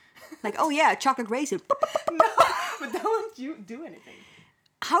eat. Like, oh yeah, chocolate raisin. No, but don't you do anything.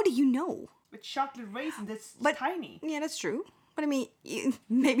 How do you know? With chocolate raisin, that's But- tiny. Yeah, that's true. But I mean,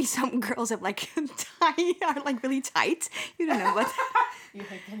 maybe some girls have like tiny, are like really tight. You don't know, but You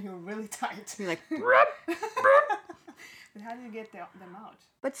think then you're really tight. you're like. But how do you get them out?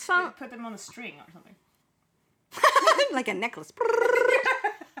 But You some put them on a string or something. like a necklace.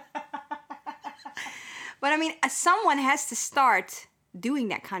 But I mean, someone has to start doing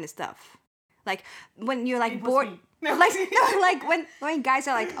that kind of stuff. Like when you're like It was bored, me. No. like no, like when guys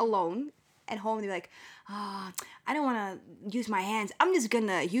are like alone at home, they're like, I don't want to use my hands. I'm just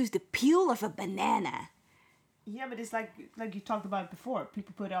gonna use the peel of a banana. Yeah, but it's like you talked about before.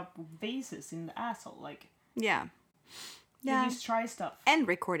 People put up vases in the asshole. Like, Yeah, they yeah, just try stuff. and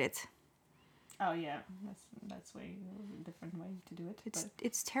record it. Oh yeah, that's way a different way to do it.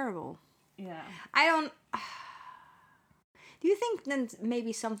 It's terrible. But, yeah. I don't. Do you think then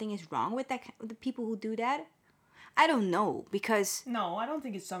maybe something is wrong with with the people who do that? I don't know because No, I don't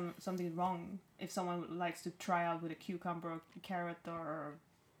think it's something wrong if someone likes to try out with a cucumber, or carrot, or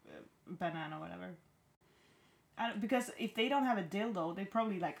banana, or whatever. Because if they don't have a dildo, they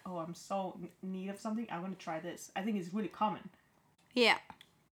probably like, oh, I'm so in need of something. I want to try this. I think it's really common. yeah,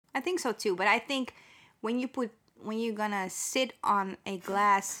 I think so too. But I think when you're gonna sit on a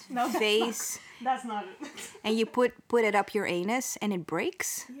glass No, that's vase That's not it. and you put it up your anus and it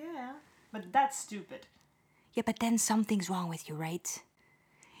breaks. Yeah, but that's stupid. Yeah, but then something's wrong with you, right?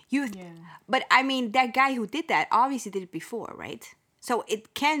 Yeah. But I mean, that guy who did that obviously did it before, right? So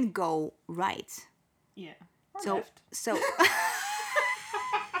it can go right. Yeah. Or So left. so. Know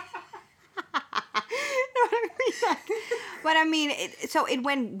what I mean? But I mean, so it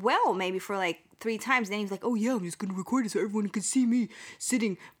went well maybe for like 3 times. Then he was like, "Oh yeah, I'm just gonna record it so everyone can see me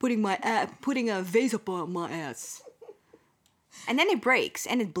sitting, putting a vase up on my ass." And then it breaks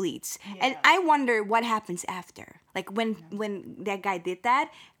and it bleeds. And Yeah. I wonder what happens after. Like when that guy did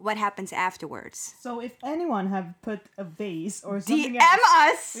that, what happens afterwards? So if anyone have put a vase or something DM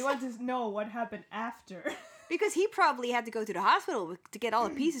else, us! we want to know what happened after. Because he probably had to go to the hospital to get all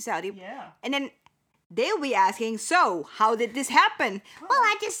the pieces out. Yeah. And then they'll be asking, so, how did this happen? Well,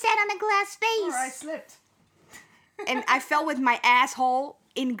 I just sat on a glass Or I vase. slipped. And I fell with my asshole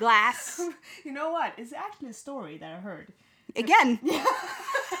in glass. You know what? It's actually a story that I heard. Again,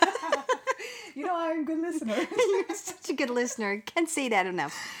 You know, I'm a good listener. you're such a good listener. Can't say that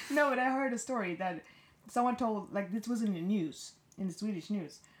enough. No, but I heard a story that someone told, like, this was in the news, in the Swedish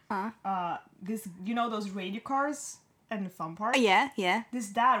news. This, you know, those radio cars and the fun park? Yeah. This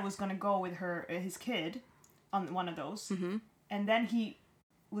dad was gonna go with his kid on one of those, and then he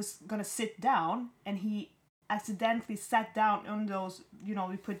was gonna sit down, and he accidentally sat down on those, you know,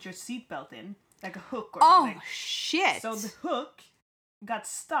 we put your seatbelt in, like a hook or Oh, something. shit. So the hook got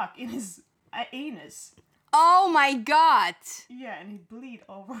stuck in his anus. Oh, my God. Yeah, and he bleed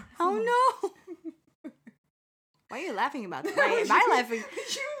over. Oh, no. Why are you laughing about that? Why am I laughing?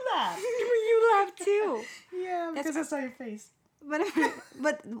 You laugh. You laugh too. Yeah, because I saw your face.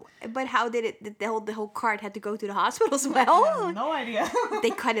 But how did it? Did the whole cart had to go to the hospital as I well? have no idea.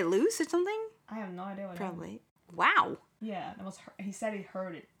 They cut it loose or something? I have no idea what happened. Probably. Wow. Yeah, that was. He said he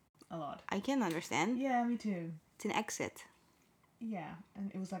heard it a lot. I can understand. Yeah, me too. It's an exit. Yeah,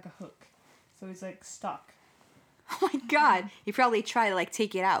 and it was like a hook, so it's like stuck. Oh my God. He probably tried to like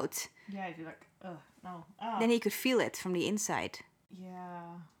take it out. Yeah, if you're like, ugh, no. Ah. Then he could feel it from the inside. Yeah.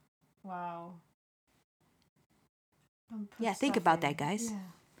 Wow. Don't put Yeah, think stuff about in. that, guys. Yeah.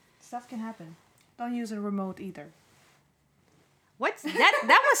 Stuff can happen. Don't use a remote either. What?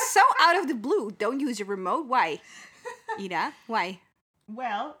 That was so out of the blue. Don't use your remote. Why? Ida, why?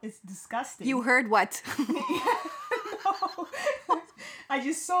 Well, it's disgusting. You heard what? No. I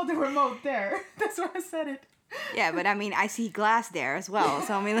just saw the remote there. That's why I said it. Yeah, but I mean, I see glass there as well.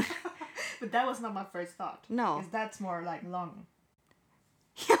 So I mean, But that was not my first thought. No. Because that's more like lung.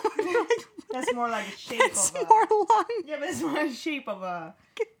 That's more like a shape it's of a... more long. Yeah, but it's more a shape of a...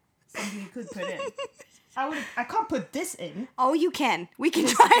 Something you could put in. I can't put this in. Oh, you can. We can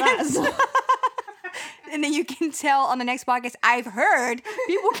try it. Glass. And then you can tell on the next podcast, I've heard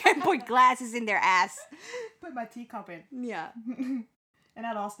people can put glasses in their ass. Put my teacup in. Yeah. And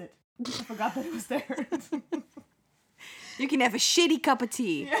I lost it. I forgot that it was there. You can have a shitty cup of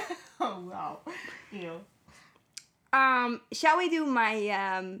tea. Yeah. Oh, wow. Ew. Shall we do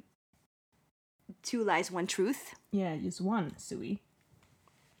my 2 lies, 1 truth? Yeah, just one, Sui.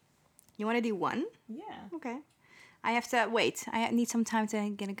 You want to do one? Yeah. Okay. I have to wait. I need some time to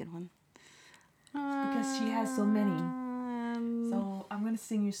get a good one. Because she has so many. So I'm going to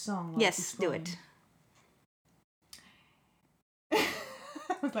sing you a song. while Yes, she's do scrolling. it.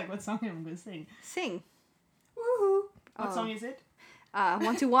 I was like, what song am I going to sing? Sing. Woohoo. What Oh. song is it?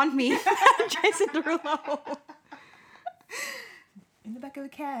 Want to Want Me. Jason Derulo. In the back of the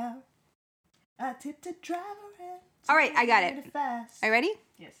cab, I tipped the driver in. All right, I got it. Really fast. Are you ready?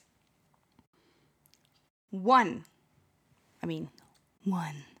 Yes. 1.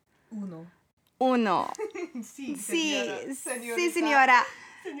 Uno. Uno. Si, Si, señora. si, señora.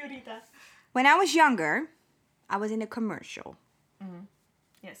 Señorita. When I was younger, I was in a commercial.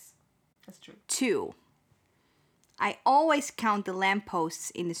 Yes, that's true. 2. I always count the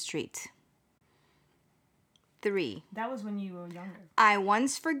lampposts in the street. 3. That was when you were younger. I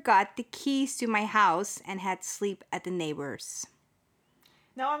once forgot the keys to my house and had to sleep at the neighbor's.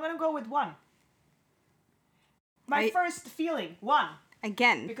 Now I'm going to go with 1. My I- first feeling, 1.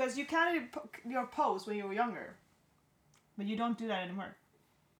 Again, Because you counted your pose when you were younger. But you don't do that anymore.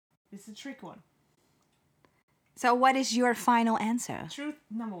 It's a trick one. so what is your final answer? Truth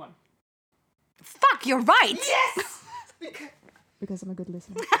number 1. Fuck, you're right! Yes! because I'm a good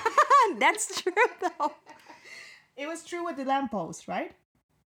listener. That's true, though. It was true with the lamppost, right?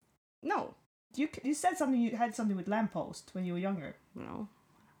 No. You said something. You had something with lamppost when you were younger. No.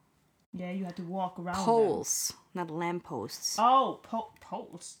 Yeah, you had to walk around them. Poles, not lampposts. Oh,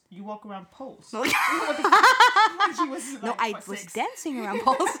 poles. You walk around poles. No, When she was like, no, I what, was 6? dancing around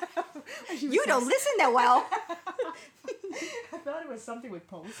poles. When she was You don't 6. listen that well. I thought it was something with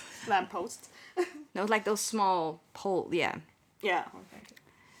poles. Lampposts. No, like those small pole. Yeah. Yeah. Okay.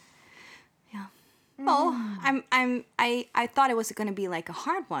 Yeah. Well, I thought it was gonna be like a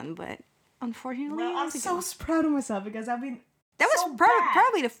hard one, but unfortunately, Well, I'm it's a so good- proud of myself because I've been. that was so bad.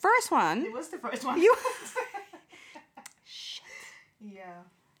 probably the first one. It was the first one. You. Yeah.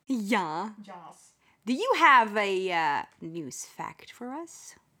 Yeah. Jaws. Do you have a news fact for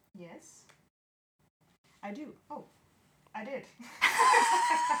us? Yes. I do. Oh. I did.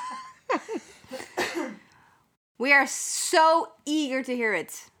 We are so eager to hear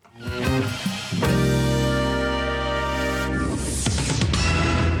it.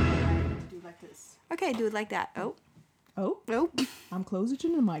 Do like this. Okay, do it like that. Oh. Oh, Oh. I'm closer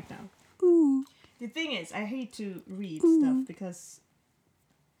to the mic now. Ooh. The thing is, I hate to read stuff because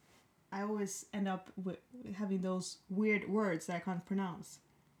I always end up with having those weird words that I can't pronounce.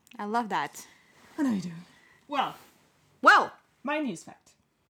 I love that. I know you do. Well, Well. my news fact.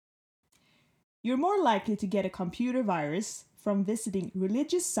 You're more likely to get a computer virus from visiting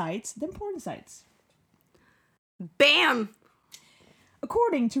religious sites than porn sites. Bam.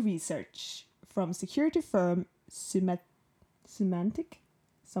 According to research from security firm Symantec?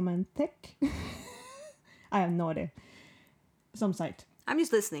 I have no idea. Some site. I'm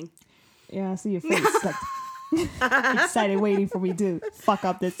just listening. Yeah, I see your face. Like, excited, waiting for me to fuck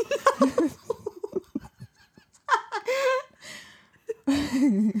up this.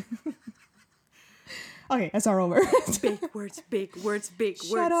 Okay, that's our over. Big words, big words, big words.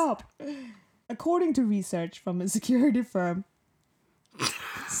 Shut up. According to research from a security firm,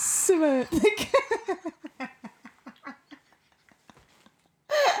 Symantec.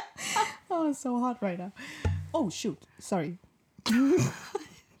 Oh, it's so hot right now. Oh, shoot. Sorry.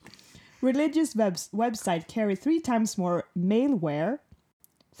 Religious website carry 3 times more malware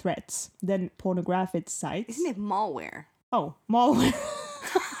threats than pornographic sites. Isn't it malware? Oh, malware.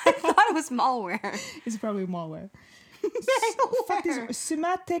 I thought it was malware. It's probably malware. Fact is,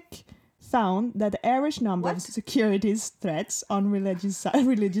 Symantec found that the average number of security threats on religious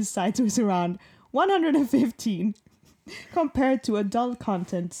sites was around 115, compared to adult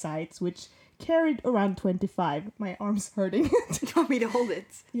content sites, which carried around 25. My arm's hurting. You want me to hold it?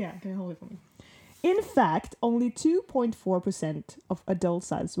 Yeah, can you hold it for me? In fact, only 2.4% of adult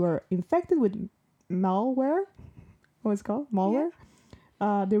sites were infected with malware. What is it called? Malware?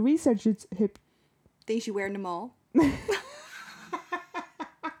 Yeah. The researchers Things you wear in the mall.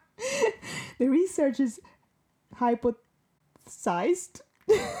 hypothesized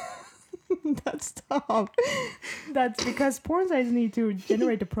that's tough. That's because porn sites need to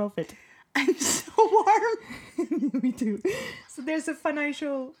generate a profit. I'm so warm. Me too. So there's a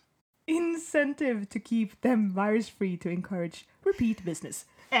financial incentive to keep them virus free to encourage repeat business.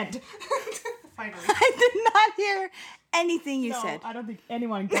 And finally, I did not hear anything you no, said. I don't think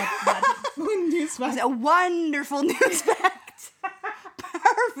anyone got that news fact. It's a wonderful news fact.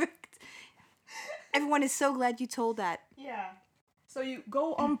 Perfect. Everyone is so glad you told that. Yeah. So you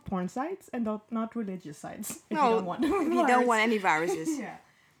go on porn sites and not religious sites if No, you don't want if you don't want any viruses. Yeah.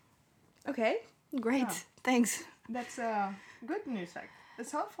 Okay, great. Yeah. Thanks. That's a good news fact.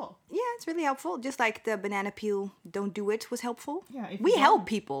 It's helpful. Yeah, it's really helpful. Just like the banana peel, don't do it was helpful. Yeah. If We you help don't-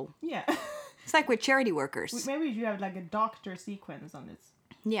 people. Yeah. It's like we're charity workers. Maybe you have like a doctor sequence on this.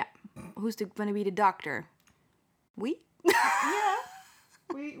 Yeah. Who's going to be the doctor? We? Yeah.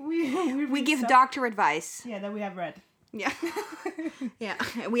 We We give stuff. doctor advice. Yeah, that we have read. Yeah. Yeah.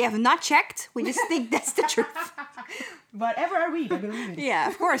 We have not checked. We just think that's the truth. Whatever I read, I believe it. Yeah,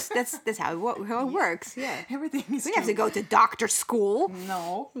 of course. That's how it works. Yeah. Everything is We have to go to doctor school.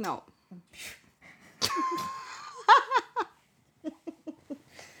 No. No.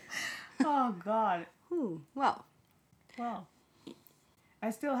 Oh God. Ooh, well. Wow. I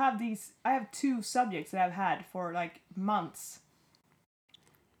still have these. I have 2 subjects that I've had for like months.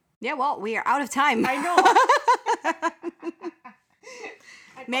 Yeah, well, we are out of time. I know.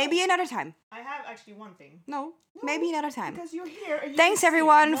 Maybe another time. I have actually one thing. No, maybe another time. Because you're here. And you Thanks can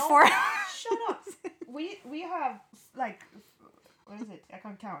everyone see. No, for Shut up. We have like, what is it? I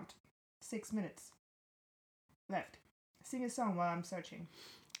can't count. 6 minutes left. Sing a song while I'm searching.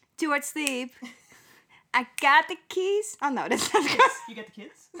 Towards sleep. I got the keys. Oh no, that's not good. You get the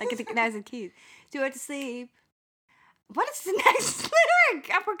kids? That's the keys. Towards sleep. What is the next lyric?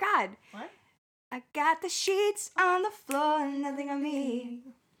 I forgot. What? I got the sheets on the floor, nothing on me.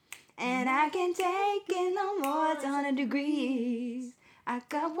 And I can't take it no more, it's 100 degrees. I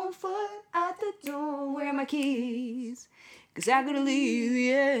got 1 foot out the door, where are my keys? 'Cause I gotta leave,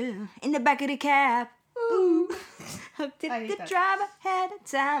 yeah, in the back of the cab. Ooh. Hooked I it hate the that. driver ahead of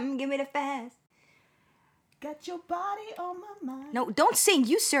time, give me the fast. Got your body on my mind. No, don't sing,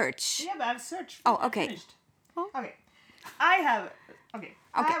 you search. Yeah, but I've searched. Oh, I'm okay. finished. Oh. Okay. I have. Okay.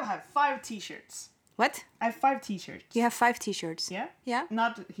 I Okay. have 5 T-shirts. What? I have 5 T-shirts. You have 5 t-shirts. Yeah. Yeah?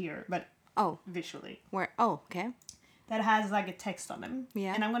 Not here, but Oh, visually. where? Oh, okay. That has like a text on them.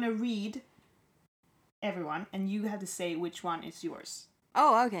 Yeah. And I'm gonna read everyone, and you have to say which one is yours.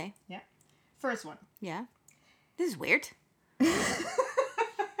 Oh, okay. Yeah. First one. Yeah. This is weird.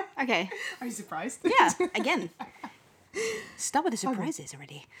 Okay. Are you surprised? Yeah, again. Stop with the surprises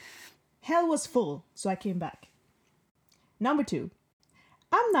already. Hell was full, so I came back. Number 2.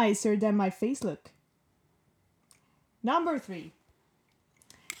 I'm nicer than my face look. Number 3.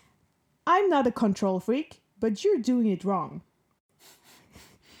 I'm not a control freak, but you're doing it wrong.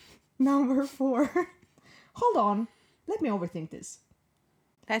 Number 4. Hold on, let me overthink this.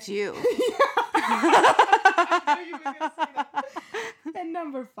 That's you. And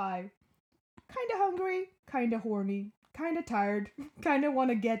number 5. Kinda hungry, kinda horny, kinda tired, kinda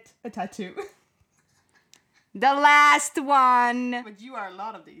wanna get a tattoo. The last one. But you are a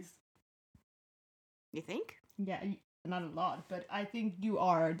lot of these. You think? Yeah, not a lot, but I think you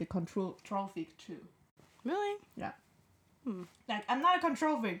are the control freak too. Really? Yeah. Like, I'm not a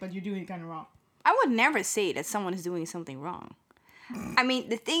control freak, but you're doing it kind of wrong. I would never say that someone is doing something wrong. I mean,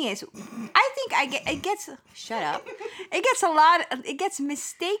 the thing is, I think it gets shut up. It gets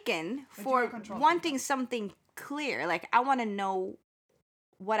mistaken for you're a control freak, wanting something clear. Like, I want to know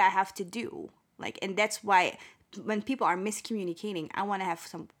what I have to do. Like, and that's why when people are miscommunicating, I want to have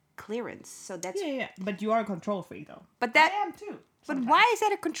some clearance. So that's. Yeah. But you are a control freak, though. But that. I am too. But sometimes. why is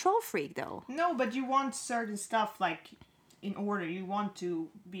that a control freak though? No, but you want certain stuff like in order. You want to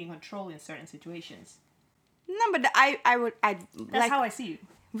be in control in certain situations. No, but I That's like. how I see you.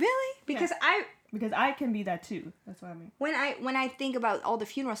 Really? Because Because I can be that too. That's what I mean. when I think about all the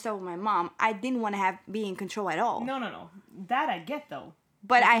funeral stuff with my mom, I didn't want to be in control at all. No. That I get though.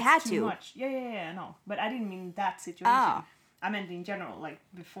 But I It's had too to. much. Yeah, no. But I didn't mean that situation. Ah. I meant in general, like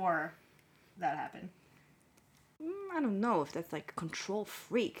before that happened. I don't know if that's like control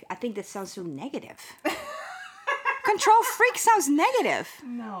freak. I think that sounds so negative. Control freak sounds negative.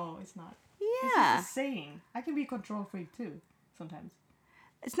 No, it's not. Yeah. It's just a saying. I can be a control freak too, sometimes.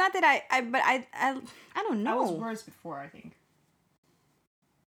 It's not that I don't know. I was worse before, I think.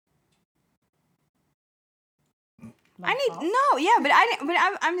 I need no, yeah, but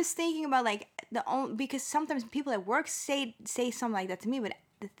I'm just thinking about like because sometimes people at work say something like that to me, but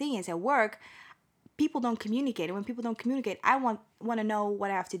the thing is at work, people don't communicate, and when people don't communicate, I want to know what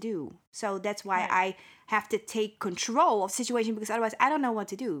I have to do. So that's why Right. I have to take control of the situation because otherwise I don't know what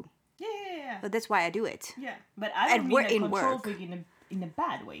to do. Yeah. But that's why I do it. Yeah, but I don't And mean we're a in control work. freak in a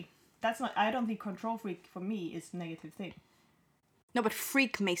bad way. That's not. I don't think control freak for me is a negative thing. No, but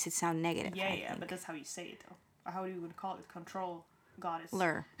freak makes it sound negative. Yeah, I yeah, think. but that's how you say it though. Or how do you would call it? Control goddess.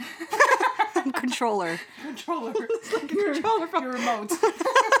 Lur. Controller. Controller. It's like a controller from your remote.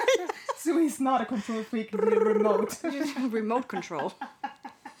 So he's not a control freak, he's a remote. Remote control.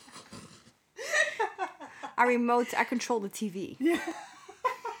 I control the TV. Yeah.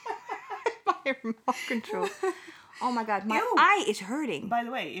 My remote control. Oh my god, my Ew. eye is hurting. By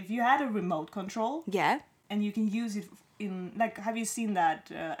the way, if you had a remote control Yeah. and you can use it in, like, have you seen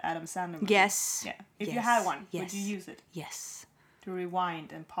that Adam Sandler movie? Yes. Yeah. If you Yes. had one, would Yes. you use it Yes. to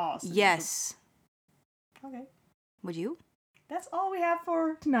rewind and pause? and Yes. Okay. Would you? That's all we have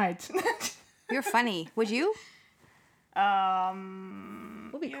for tonight. You're funny. Would you?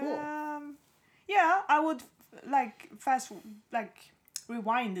 Would be cool. Yeah, I would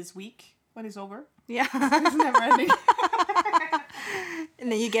rewind this week when it's over. Yeah. It's never ending.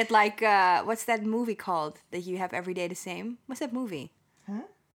 And then you get like what's that movie called that you have every day the same? What's that movie? Huh?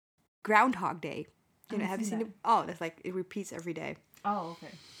 Groundhog Day. You know, haven't have you seen seen that. it? Oh, that's like it repeats every day. Oh,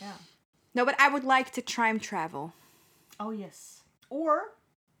 okay. Yeah. No, but I would like to time travel. Oh, yes. Or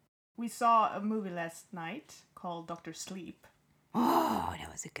we saw a movie last night called Doctor Sleep. Oh, that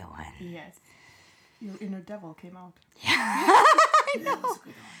was a good one. Yes. Your inner devil came out. I know. That was a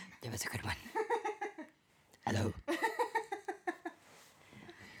good one. That was a good one. Hello.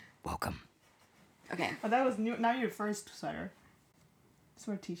 Welcome. Okay. Oh, that was new. Now your first sweater.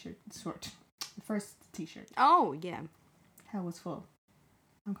 T-shirt. The first t-shirt. Oh, yeah. Hell was full.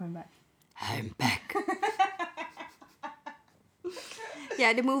 I'm coming back. I'm back.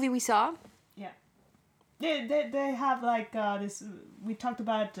 Yeah, the movie we saw. Yeah. They have like this. We talked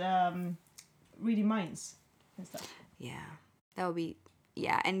about reading minds and stuff. Yeah, that would be.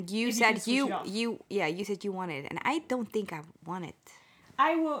 Yeah, and you If you can said switch it off. you said you wanted it, and I don't think I want it.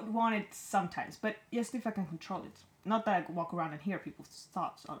 I would want it sometimes, but just if I can control it. Not that I walk around and hear people's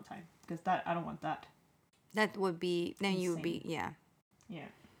thoughts all the time, because that I don't want that. That would be then you would be yeah. Yeah.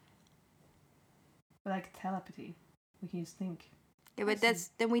 But like telepathy, we can just think. Yeah, but that's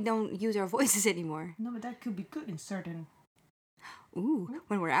then we don't use our voices anymore. No, but that could be good in certain Ooh,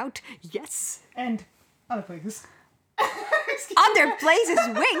 when we're out, yes. and other places. Other places,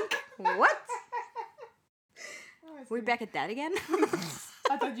 wink. What? We back at that again?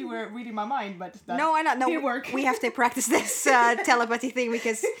 I thought you were reading my mind, but that No, I not. No, didn't work. we have to practice this telepathy thing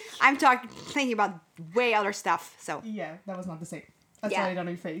because I'm thinking about way other stuff. So Yeah, that was not the same. I Yeah. saw it on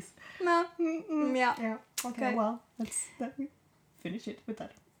your face. no, yeah. Yeah. Okay. Okay. Well, let me finish it with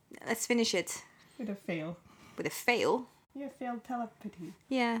that. Let's finish it With a fail. with a fail. Yeah, failed telepathy.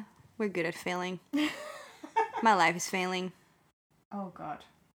 Yeah, we're good at failing. My life is failing. Oh God.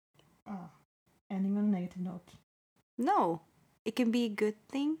 Oh. Ending on a negative note. No, it can be a good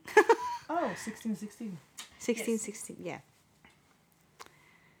thing. Oh, 1616. 16, Yes. 16, yeah.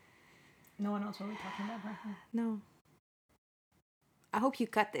 No one knows what we're talking about right now. No. I hope you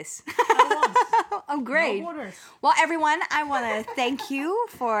cut this. I won't. Oh, great. No borders. Well, everyone, I want to thank you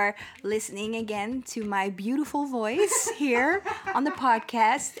for listening again to my beautiful voice here on the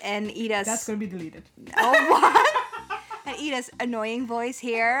podcast and Ida's... That's gonna be deleted. Oh, what? And Ida's annoying voice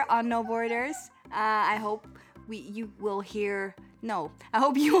here on No Borders. I hope you will hear... No, I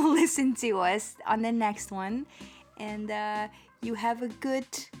hope you will listen to us on the next one. And you have a good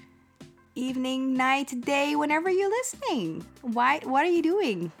evening, night, day, whenever you're listening. What are you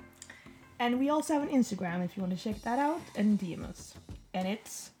doing? And we also have an Instagram if you want to check that out and DM us. And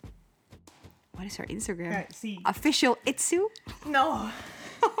it's What is our Instagram? see. Official Itsu? No.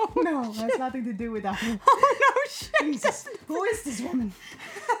 No, that's nothing to do with that. Oh no, shit. Jesus. Who is this woman?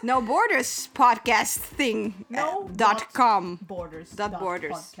 No Borders podcast thing. No .com. Borders.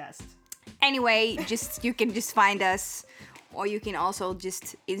 Borders. Podcast. Anyway, you can just find us, or you can also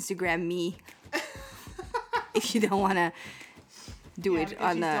just Instagram me if you don't want to do it because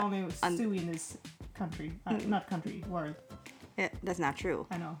on she's the. the only on- Sue in this country. Not country, world. Yeah, that's not true.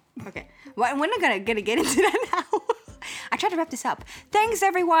 I know. Okay, well, we're not gonna get into that now. I tried to wrap this up. Thanks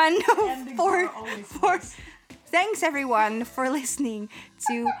everyone Endings for are always for. worse. Thanks everyone for listening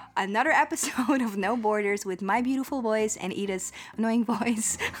to another episode of No Borders with my beautiful voice and Ida's annoying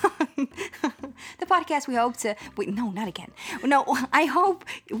voice. The podcast we hope to no, not again. No,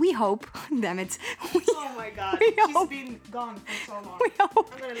 we hope, damn it. Oh my God. We She's hope- been gone for so long. We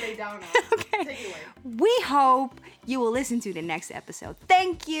hope. I'm gonna lay down now. Okay. Take it away. We hope you will listen to the next episode.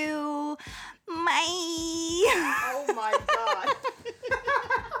 Thank you. Bye. Oh my God.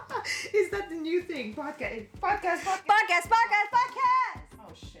 Is that the new thing? Podcast. Podcast.